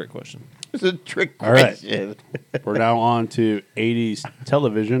 It's a trick question. It's a trick All right. question. We're now on to 80s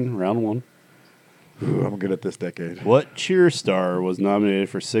television, round one. Ooh, I'm good at this decade. What cheer star was nominated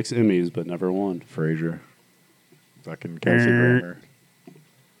for 6 Emmys but never won? Frasier. Fucking Kelsey Grammer.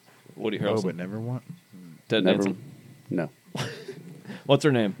 Woody Oh, Harrelson. but never won. Ted Never. Danson. No. What's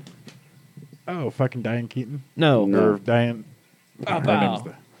her name? Oh, fucking Diane Keaton. No. No. Or Diane. Bow, her bow. name's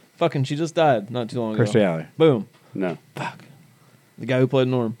the- Fucking, she just died not too long ago. Kirstie Alley. Boom. No. Fuck. The guy who played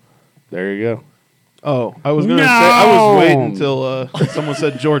Norm. There you go. Oh, I was gonna say I was waiting until someone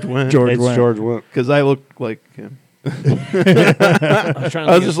said George Wendt. It's Wendt. George Wendt. Because I look like him. I was trying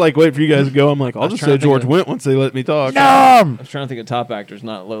I to was just like waiting for you guys to go. I'm like, I'll was just trying say to think George of- Wendt once they let me talk. I was trying to think of top actors,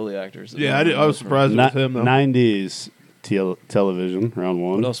 not lowly actors. Yeah, I was surprised it was him though. 90s television, round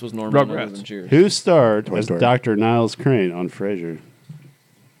one. What else was Norm Rugrats. other than Cheers? Who starred Toy as Story. Dr. Niles Crane on Frasier?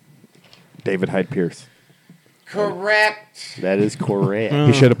 David Hyde Pierce. Correct. That is correct.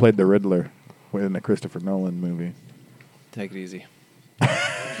 He should have played the Riddler in the Christopher Nolan movie. Take it easy.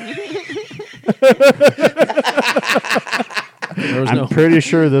 There was I'm no. pretty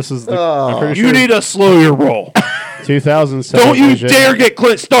sure this is the. I'm pretty You sure need to slow your roll. 2000s Don't you television, dare get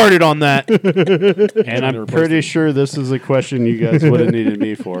Clint started on that. And I'm pretty sure this is a question you guys would have needed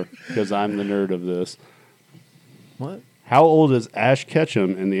me for because I'm the nerd of this. What? How old is Ash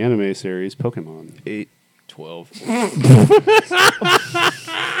Ketchum in the anime series Pokemon? 8. 12. I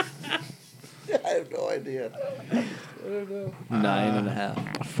have no idea.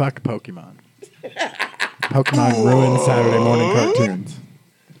 9.5. Fuck Pokemon. Pokemon ruined Saturday morning cartoons.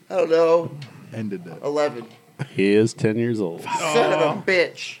 I don't know. Ended it. 11. He is 10 years old. Son of a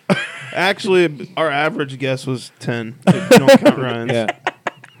bitch. Actually, our average guess was 10. If you don't count Ryan's. Yeah.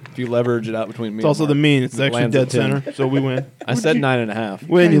 If you leverage it out between me It's also and the Mark, mean. It's it actually lands dead at 10. center, so we win. I said 9.5.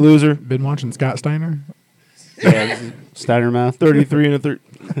 Win, you loser. Been watching Scott Steiner? Steiner math. 33 and a 30.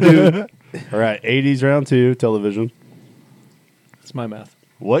 All right, 80s round two television. It's my math.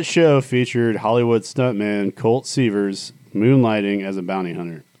 What show featured Hollywood stuntman Colt Seavers moonlighting as a bounty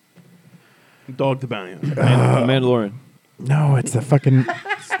hunter? Dog the Bounty Hunter. Mandalorian. No, it's the fucking.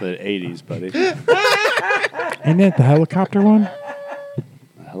 It's the 80s, buddy. Isn't it the helicopter one?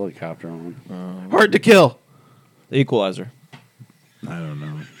 A helicopter one. Hard to kill. The Equalizer. I don't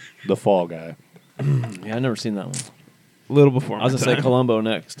know. The Fall Guy. Yeah, I've never seen that one. A little before I was my going to say time. Columbo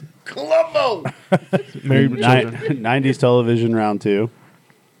next. Columbo. Married with children. 90s television round two.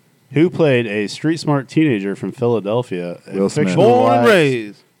 Who played a street smart teenager from Philadelphia? Will Smith. Born and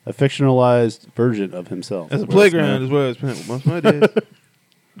raised. A fictionalized version of himself. As a Will playground Smith. is where I spent most of my days.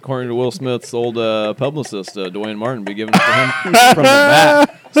 According to Will Smith's old publicist, Dwayne Martin, be giving it to him from the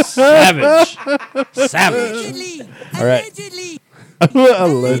back. Savage. Savage. All right.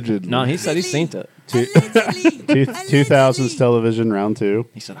 Allegedly. No, he said he seen it. 2000s television round two.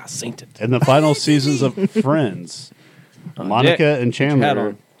 He said, I seen it. In the final seasons of Friends, Monica Dick, and put your hat Chandler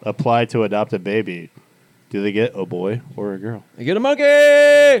on. apply to adopt a baby. Do they get a boy or a girl? You get a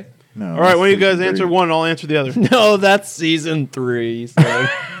monkey! No. All right, when you guys season answer three. one, I'll answer the other. No, that's season 3. So.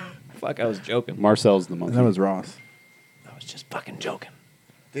 Fuck, I was joking. Marcel's the monkey. That was Ross. I was just fucking joking.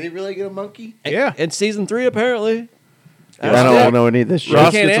 Did he really get a monkey? Yeah. It's season 3, apparently. I don't know any of this shit.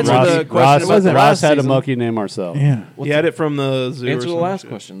 Ross can't gets a answer monkey. the question about the Ross last had a season. monkey named Marcel. Yeah. He had it from the zoo. or Answer the some last shit.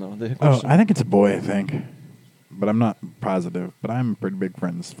 question, though. The Oh, question. I think it's a boy, I think. But I'm not positive. But I'm a pretty big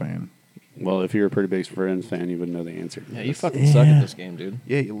Friends fan. Well, if you're a pretty big Friends fan, you would know the answer. to Yeah, you this. fucking suck Yeah. at this game, dude.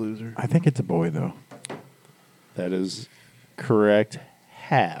 Yeah, you loser. I think it's a boy, though. That is correct.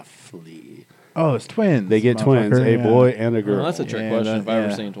 Halfly. Oh, it's twins. They get twins, motherfucker, a yeah. boy and a Oh, girl. that's a trick Yeah, question that- if I ever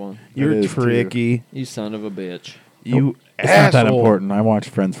yeah. seen one. You're is, too. tricky. You son of a bitch. You It's asshole. not that important. I watch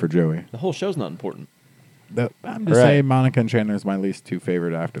Friends for Joey. The whole show's not important. I'm just Right. saying Monica and Chandler is my least two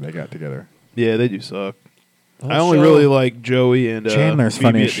favorite after they got together. Yeah, they do suck. The whole I only show- really like Joey and Chandler's Phoebe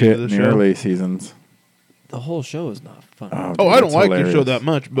funny at as the end shit of in the the show. early seasons. The whole show is not fun. Oh, Oh, dude, I don't it's like the show hilarious. that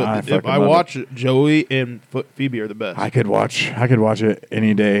much, I but if fucking I love watch it, Joey and Phoebe are the best. I could watch it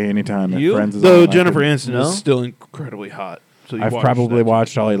any day, anytime. You? If Friends is Though on, I Jennifer could- Aniston No? is still incredibly hot. So you I've watch probably that.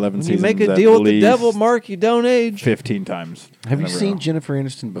 watched all 11 When you seasons. make a at deal with the least devil, Mark, you don't age. 15 times. Have in you a seen row. Jennifer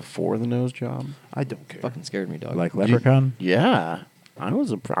Aniston before the nose job? I don't care. Fucking scared me, dog. Like Leprechaun? Yeah. I'm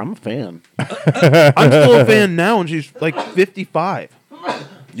a fan. I'm still a fan now, and she's like 55.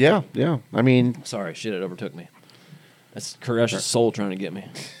 Yeah, yeah. I mean, Sorry, shit, it overtook me. That's Koresh's soul trying to get me.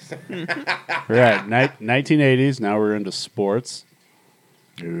 We're at 1980s. Now we're into sports.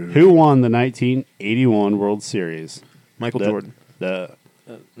 Who won the 1981 World Series? Michael Jordan. The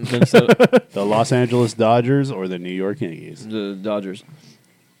Minnesota, the Los Angeles Dodgers or the New York Yankees? the Dodgers.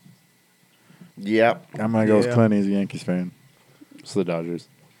 Yep. I'm gonna go with Yeah. Clint. He's a Yankees fan. It's the Dodgers.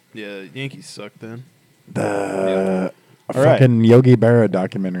 Yeah, Yankees suck then. A All right. fucking Yogi Berra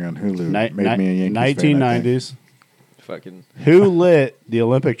documentary on Hulu made me a Yankees 1990s. Fucking Who lit the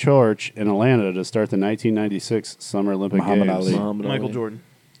Olympic torch in Atlanta to start the 1996 Summer Olympic Muhammad Games? Ali. Muhammad Michael Ali. Jordan.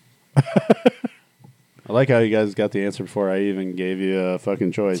 I like how you guys got the answer before I even gave you a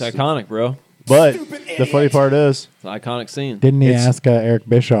fucking choice. It's iconic, bro. But the funny part is, It's an iconic scene. Didn't he It's- ask Eric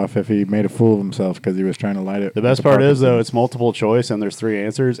Bischoff if he made a fool of himself because he was trying to light it? the best part is though, it's multiple choice and there's 3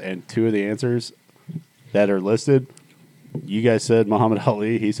 answers, and 2 of the answers that are listed, you guys said Muhammad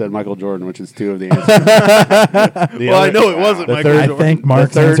Ali. He said Michael Jordan, which is 2 of the answers. Well, I know it wasn't the Michael third- I Jordan. think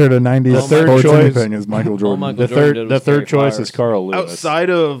Mark's third- answer to 90s the third sports choice- anything is Michael Jordan. Michael The Jordan did the was third carry choice flyers. is Carl Lewis. Outside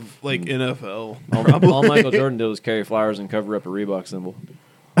of like NFL, All Michael Jordan did was carry flyers and cover up a Reebok symbol.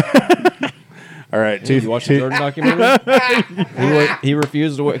 All right, Did you watch the Jordan documentary? He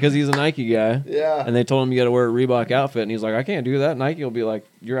refused to wear because he's a Nike guy. Yeah. And they told him you got to wear a Reebok outfit, and he's like, I can't do that. Nike will be like,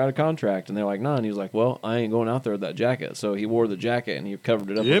 you're out of contract, and they're like, nah. And he was like, well, I ain't going out there with that jacket. So he wore the jacket and he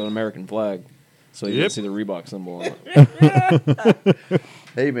covered it up with an American flag, so he didn't see the Reebok symbol on it.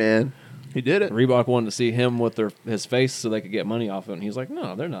 Hey, man. he did it. Reebok wanted to see him with his face so they could get money off it, and he's like,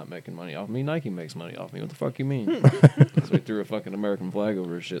 no, they're not making money off me. Nike makes money off me. What the fuck you mean? So he threw a fucking American flag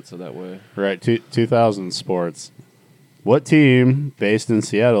over his shit so that way. Right, 2000 sports. What team based in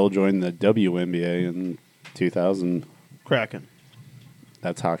Seattle joined the WNBA in 2000? Kraken.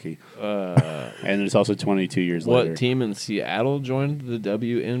 That's hockey. And it's also 22 years What later. team in Seattle joined the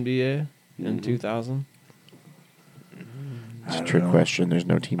WNBA in 2000? It's a trick question. There's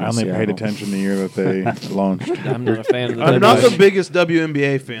no team in I only Seattle. paid attention the year that they launched. I'm not a fan of the I'm not WNBA. the biggest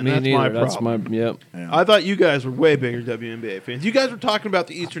WNBA fan. Me That's neither. my That's problem. my yep. I thought you guys were way bigger WNBA fans. You guys were talking about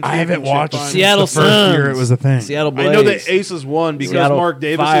the Eastern I haven't Championship watched Finals. Seattle the first year Suns. it was a thing. Seattle Blaze. I know that Aces won because Seattle Mark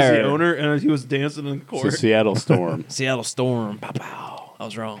Davis is Fire. the owner, and he was dancing in the It's court. the Seattle Storm. Seattle Storm. Pow pow. I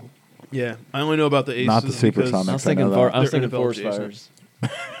was wrong. Yeah, I only know about the Aces. Not the because- Supersonics. I was I know thinking. that. I was They're thinking NFL forest adjacent.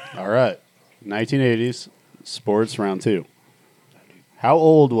 fires. All right, 1980s sports round 2. How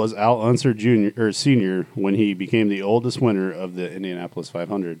old was Al Unser Jr. or Sr. when he became the oldest winner of the Indianapolis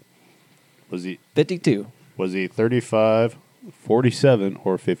 500? Was he 52. 35, 47,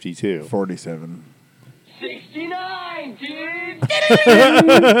 or 52? 47. 69, dude!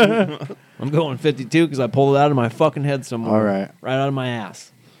 I'm going 52 because I pulled it out of my fucking head somewhere. All right. Right out of my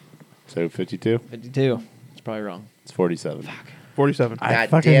ass. So 52. 52. It's probably wrong. It's 47. 47. I God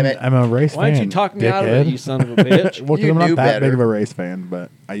fucking damn it. I'm a race Why fan. did you talk me out of it, dickhead. you son of a bitch? Well, 'cause You I'm not knew that big better. of a race fan, but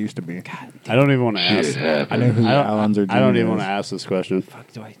I used to be. I don't even want to ask. I know who I Al Unser Jr. don't even want is. to ask this question. Fuck,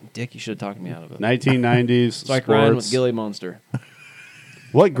 Dick, you should have talked me out of it. 1990s It's like Ryan with sports. Gilly Monster.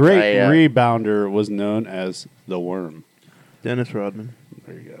 What great I, rebounder was known as the Worm? Dennis Rodman.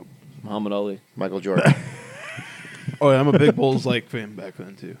 There you go. Muhammad Ali. Michael Jordan. Oh, yeah, I'm a big Bulls like fan back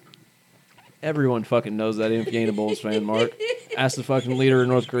then too. Everyone fucking knows that if you ain't a Bulls fan, Mark. Ask the fucking leader in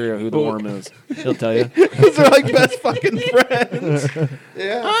North Korea who the worm is. He'll tell you. Those are like best fucking friends.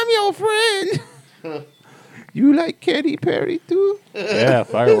 Yeah. I'm your friend. You like Katy Perry too? Yeah,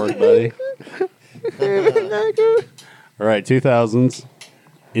 firework, buddy. All right, 2000s.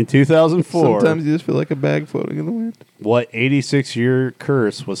 In 2004, Sometimes you just feel like a bag floating in the wind. what 86-year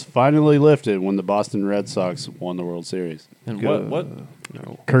curse was finally lifted when the Boston Red Sox won the World Series? And what?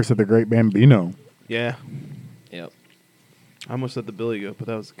 No. Curse of the Great Bambino. Yeah. Yep. I almost said the Billy Goat, but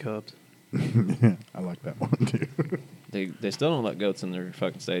that was the Cubs. I like that one too. They still don't let goats in their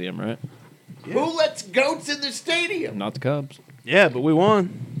fucking stadium, right? Who lets goats in the stadium? Not the Cubs. Yeah, but we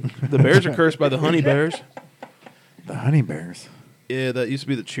won. The Bears are cursed by the Honey Bears. The Honey Bears. Yeah, that used to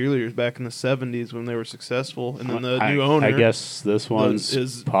be the cheerleaders back in the 70s when they were successful. And then the I, new owner I guess this one's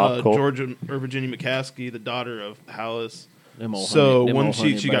is pop culture. Georgia or Virginia McCaskey, the daughter of Hallis. Them old So them when old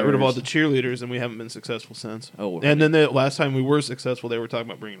she honey got rid of all bears. the cheerleaders, and we haven't been successful since. Oh, and then the last time we were successful, they were talking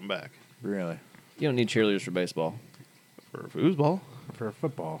about bringing them back Really? You don't need cheerleaders for baseball. for foosball. For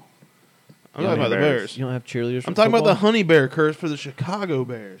football. I'm talking about the Bears. You don't have cheerleaders. For I'm talking about the football? Honey Bear curse for the Chicago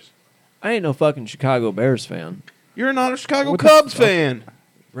Bears. I ain't no fucking Chicago Bears fan. You're not a Chicago What the Cubs fuck? fan.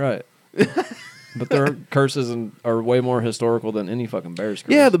 Right. But their curses are way more historical than any fucking Bears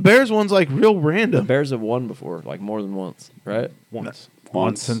curse. Yeah, the Bears one's like real The random. Bears have won before, like more than once, right? Once.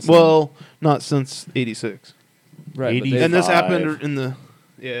 Once. since Well, not since '86. Right. but 80 they- And this 85. happened in the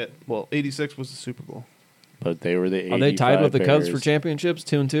 86 was the Super Bowl. but they were the. Are they tied with the Cubs for Bears. championships,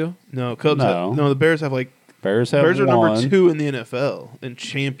 2-2? No, Cubs. No. No, the Bears have like Bears have Bears are one. number 2 in the NFL in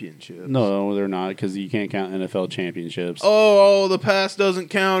championships. No, they're not because you can't count NFL championships. Oh, the past doesn't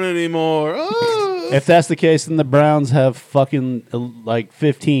count anymore. Oh. If that's the case, then the Browns have fucking like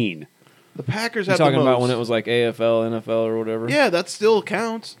 15. The Packers You're have talking the most. about when it was like AFL, NFL, or whatever? Yeah, that still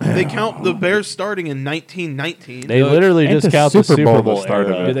counts. They count the Bears starting in 1919. They literally Ain't just the count the Super Super Bowl Bowl that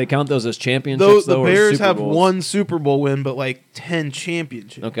started era. it? Do they count those as championships, Those the though, or Bears Super have Bowls? one Super Bowl win, but like 10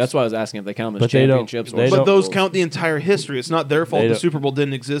 championships. Okay, that's why I was asking if they count them as But they don't- championships. they or But don't- those Super Bowls. count the entire history. It's not their fault They the don't- Super Bowl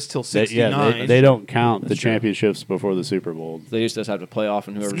didn't exist till They, 69. they don't count the That's true. championships before the Super Bowl. They used to just have to play off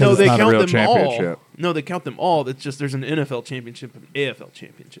and whoever. No, it's they not a count real them all. championship. No, they count them all. It's just there's an NFL championship and AFL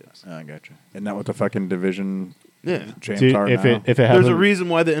championships. I gotcha. Isn't that what the fucking division Yeah. champs Dude, are if now? it There's happened, a reason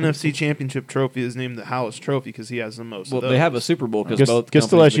why the NFC Championship trophy is named the Hallis Trophy because he has the most. Well, of those. they have a Super Bowl because Just- both just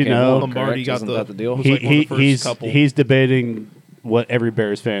to companies let you became know- one, Lombardi correct? got Isn't the- that the deal? was like one of the first couple. he's debating what every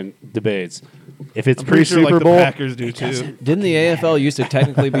Bears fan debates. If it's I'm pretty sure pre-Super like Bowl, the Packers do too. Didn't the AFL used to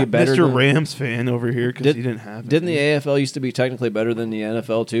technically be better Mr. than Rams fan over here because Did- he didn't have it. Didn't the AFL used to be technically better than the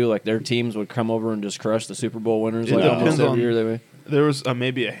NFL too? Like their teams would come over and just crush the Super Bowl winners It like almost depends every on- year they would. There was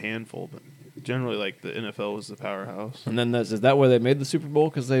maybe a handful, but generally like the NFL was the powerhouse. And then is that why they made the Super Bowl?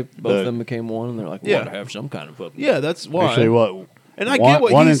 Because they both of them became one, and they're like, we Yeah. got to have some kind of football. Yeah, that's why. actually, what? And I get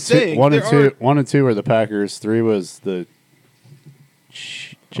what he's saying. One and There two, are- 1 and 2 were the Packers. 3 was the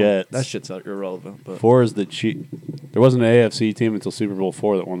Jets. That shit's irrelevant. But 4 is the Chiefs. There wasn't an AFC team until Super Bowl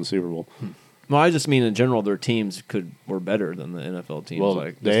 4 that won the Super Bowl. no, I just mean in general, their teams were better than the NFL teams. Well,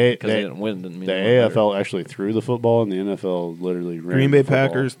 like they- because they they- didn't win didn't mean The they were better. AFL actually threw the football, and the NFL literally ran Green Bay the football.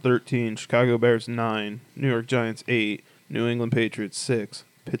 Packers 13, Chicago Bears 9, New York Giants 8, New England Patriots 6,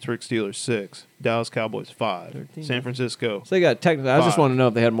 Pittsburgh Steelers 6, Dallas Cowboys 5, 13. San Francisco. So they got technically. I just 5. want to know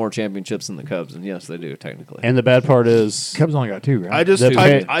if they had more championships than the Cubs, and yes, they do technically. And the bad part is Cubs only got 2, right? I just The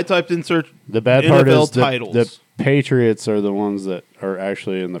typed in search the bad part NFL is titles. the Patriots are the ones that are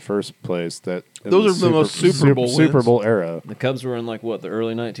actually in the first place. That in Those are the most Super Bowl Super wins. Bowl era. the Cubs were in like what the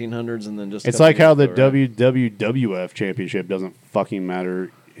early 1900s, and then just a It's couple like how years the ago, right? WWF championship doesn't fucking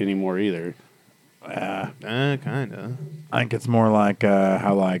matter anymore either. kind of. I think it's more like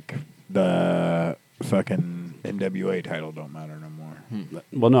how like the fucking NWA title don't matter no more.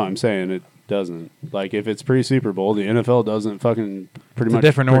 Well, no, I'm saying it doesn't. Like if it's pre-Super Bowl, the NFL doesn't fucking pretty It's a much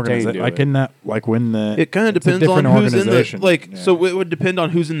different pertain organization. to Like it. in that, like when the It kind of it's a depends on different who's in the organization. like. Yeah. So it would depend on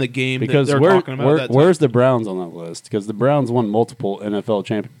who's in the game because that they're where, talking about. where's the Browns on that list? Because the Browns won multiple NFL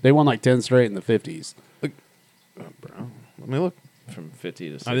champions. They won like 10 straight in the 50s. Brown? Let me look. from 50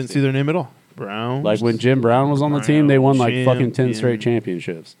 to 60. I didn't see their name at all. Brown. Like when Jim Brown was on the team, they won like fucking 10 straight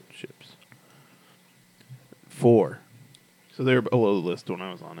championships. 4. So they were below the list when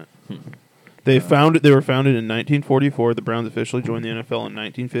I was on it. They were founded in 1944. The Browns officially joined the NFL in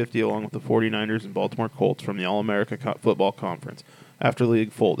 1950 along with the 49ers and Baltimore Colts from the All-America Football Conference after the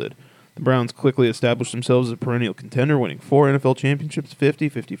league folded. The Browns quickly established themselves as a perennial contender, winning 4 NFL championships, 50,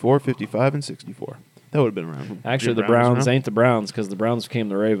 54, 55, and 64. That would have been around. when Actually, Jim the Brown was Browns around. ain't the Browns because the Browns became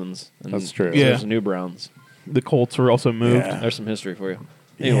the Ravens. And That's true. Yeah. There's new Browns. The Colts were also moved. Yeah. There's some history for you.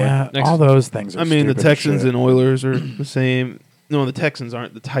 Anyway, yeah, next. all those things. Are I mean, the stupid as Texans shit. and Oilers are the same. No, the Texans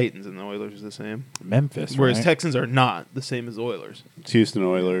aren't. The Titans and the Oilers are the same. Memphis, Whereas right? Texans are not the same as Oilers. Houston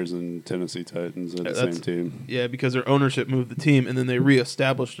Oilers and Tennessee Titans are the That's- same team. Yeah, because their ownership moved the team, and then they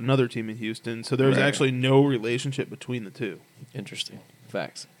reestablished another team in Houston. So there's Right. actually no relationship between the two Interesting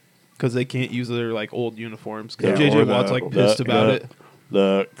facts. because they can't use their like old uniforms. Yeah, Because JJ or Watt's the- like pissed about it.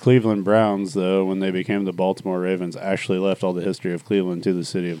 The Cleveland Browns, though, when they became the Baltimore Ravens, actually left all the history of Cleveland to the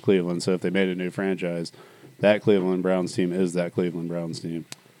city of Cleveland. So if they made a new franchise, that Cleveland Browns team is that Cleveland Browns team.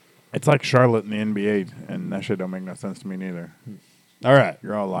 It's like Charlotte in the NBA, and that shit don't make no sense to me neither. All right.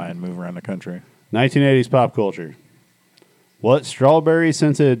 You're all lying, move around the country. 1980s pop culture. What strawberry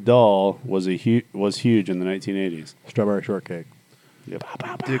scented doll was huge in the 1980s? Strawberry shortcake. Dick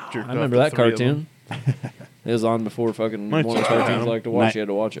jerked I remember off that the 3 of them. cartoon. It was on before fucking Might one of the check it cartoons out. I like to watch. Night- You had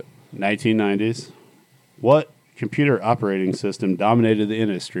to watch it. 1990s. What computer operating system dominated the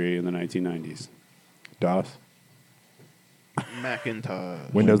industry in the 1990s? DOS.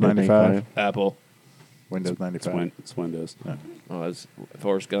 Macintosh. Windows 95. Apple. Windows It's, 95. it's Windows. Oh, that's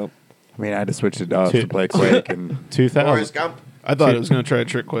Forrest Gump. I mean, I had to switch to DOS Two- to play Quake, and 2000, Forrest Gump. I thought it was going to try to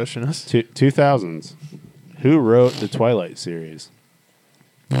trick question us. 2000s. Who wrote the Twilight series?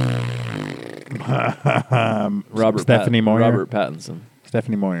 Robert Stephanie Moyer. Robert Pattinson.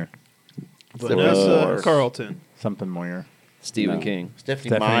 Stephanie Moyer. Vanessa Close. Carlton. Something Moyer. Stephen No. King. Stephanie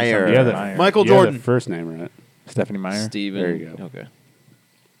Stephanie Meyer. something. Yeah, the- Meyer. Michael You have Jordan. the first name right. Stephanie Meyer. Stephen. There you go. Okay.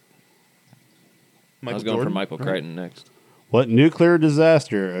 I was going for Jordan? Michael Right. Crichton next. What nuclear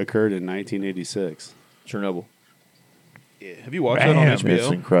disaster occurred in 1986? Chernobyl. Yeah. Have you watched that on Damn, It's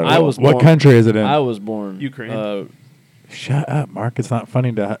HBO? incredible. I was What born, country is it in? I was born Ukraine. Shut up, Mark. It's not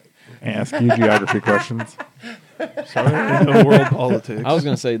funny to ask you geography questions. Sorry, no world politics. I was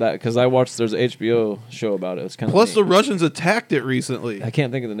gonna say that because I watched. There's an HBO show about it. It's kind of Plus, the Russians attacked it recently. I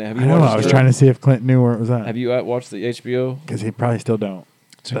can't think of the name. Have I you know. watched I was it? trying to see if Clint knew where it was at. Have you watched the HBO? Because he probably still don't.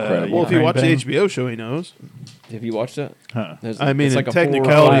 It's incredible. Well, if you Ukraine watch thing? the HBO show, he knows. Have you watched it? Huh. I mean, it's in like a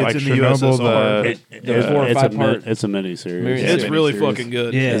technicality, like it's in the Chernobyl, USSR. There's 4 or it's 5 part. It's a miniseries. Mini- It's really miniseries. fucking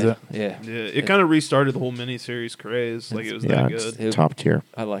good. Is it? Yeah, Yeah, it kind of restarted the whole miniseries craze. Like, it was Yeah, that it's good. top tier.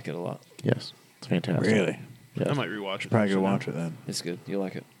 I like it a lot. Yes, it's fantastic. Really? I might rewatch it. Probably go actually. watch it then. It's good. You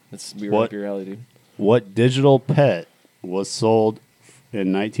like it. It's weird What? up your alley, dude. What digital pet was sold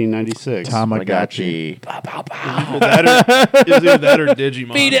in 1996? Tamagotchi. Either that or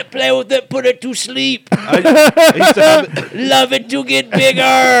Digimon. Feed it, play with it, put it to sleep. I used to have it. Love it to get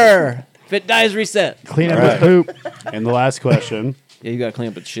bigger. If it dies, reset. Clean up All his right. poop. And the last question. Yeah, you gotta clean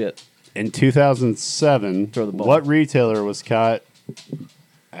up its shit. In 2007, Throw the ball. what retailer was caught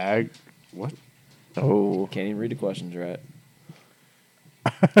what? Oh, Can't even read the questions right.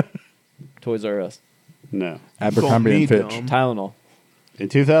 Toys R Us. No. Abercrombie and Fitch. dumb. Tylenol. In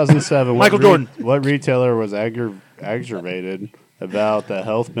 2007, Michael Jordan. What retailer was aggravated about the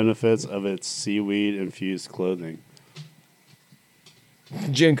health benefits of its seaweed-infused clothing?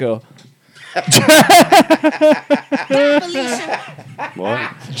 Jinko.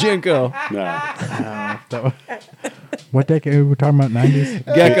 What? Jinko. No. What decade were we talking about? 90s?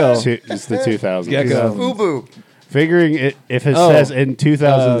 Gecko. It's the 2000s. Gecko. Boo. Figuring if it Oh. says in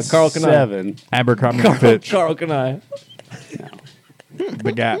 2007, Abercrombie and Fitch. Carl can I?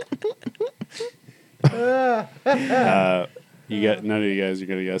 The Gap. you got none of you guys are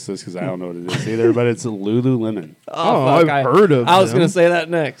gonna guess this because I don't know what it is either. But it's Lululemon. Oh, fuck, I've heard of I was them. gonna say that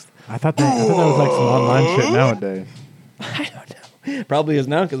next. I thought that was like some online shit nowadays. Probably is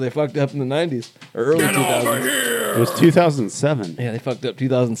now because they fucked up in the 90s or early 2000s. It was 2007. Yeah, they fucked up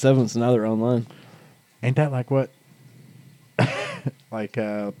 2007, so now they're online. Ain't that like what? Like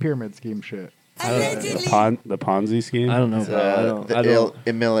pyramid scheme shit. The Ponzi scheme. I don't know, bro. I don't.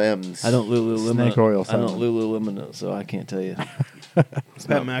 MLMs. I don't Lululemon. Snake oil I don't selling. Lululemon it, so I can't tell you. Pat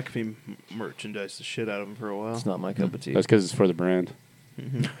McAfee merchandised the shit out of him for a while. It's not my cup of tea. That's because it's for the brand.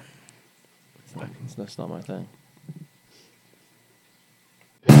 That's not my thing.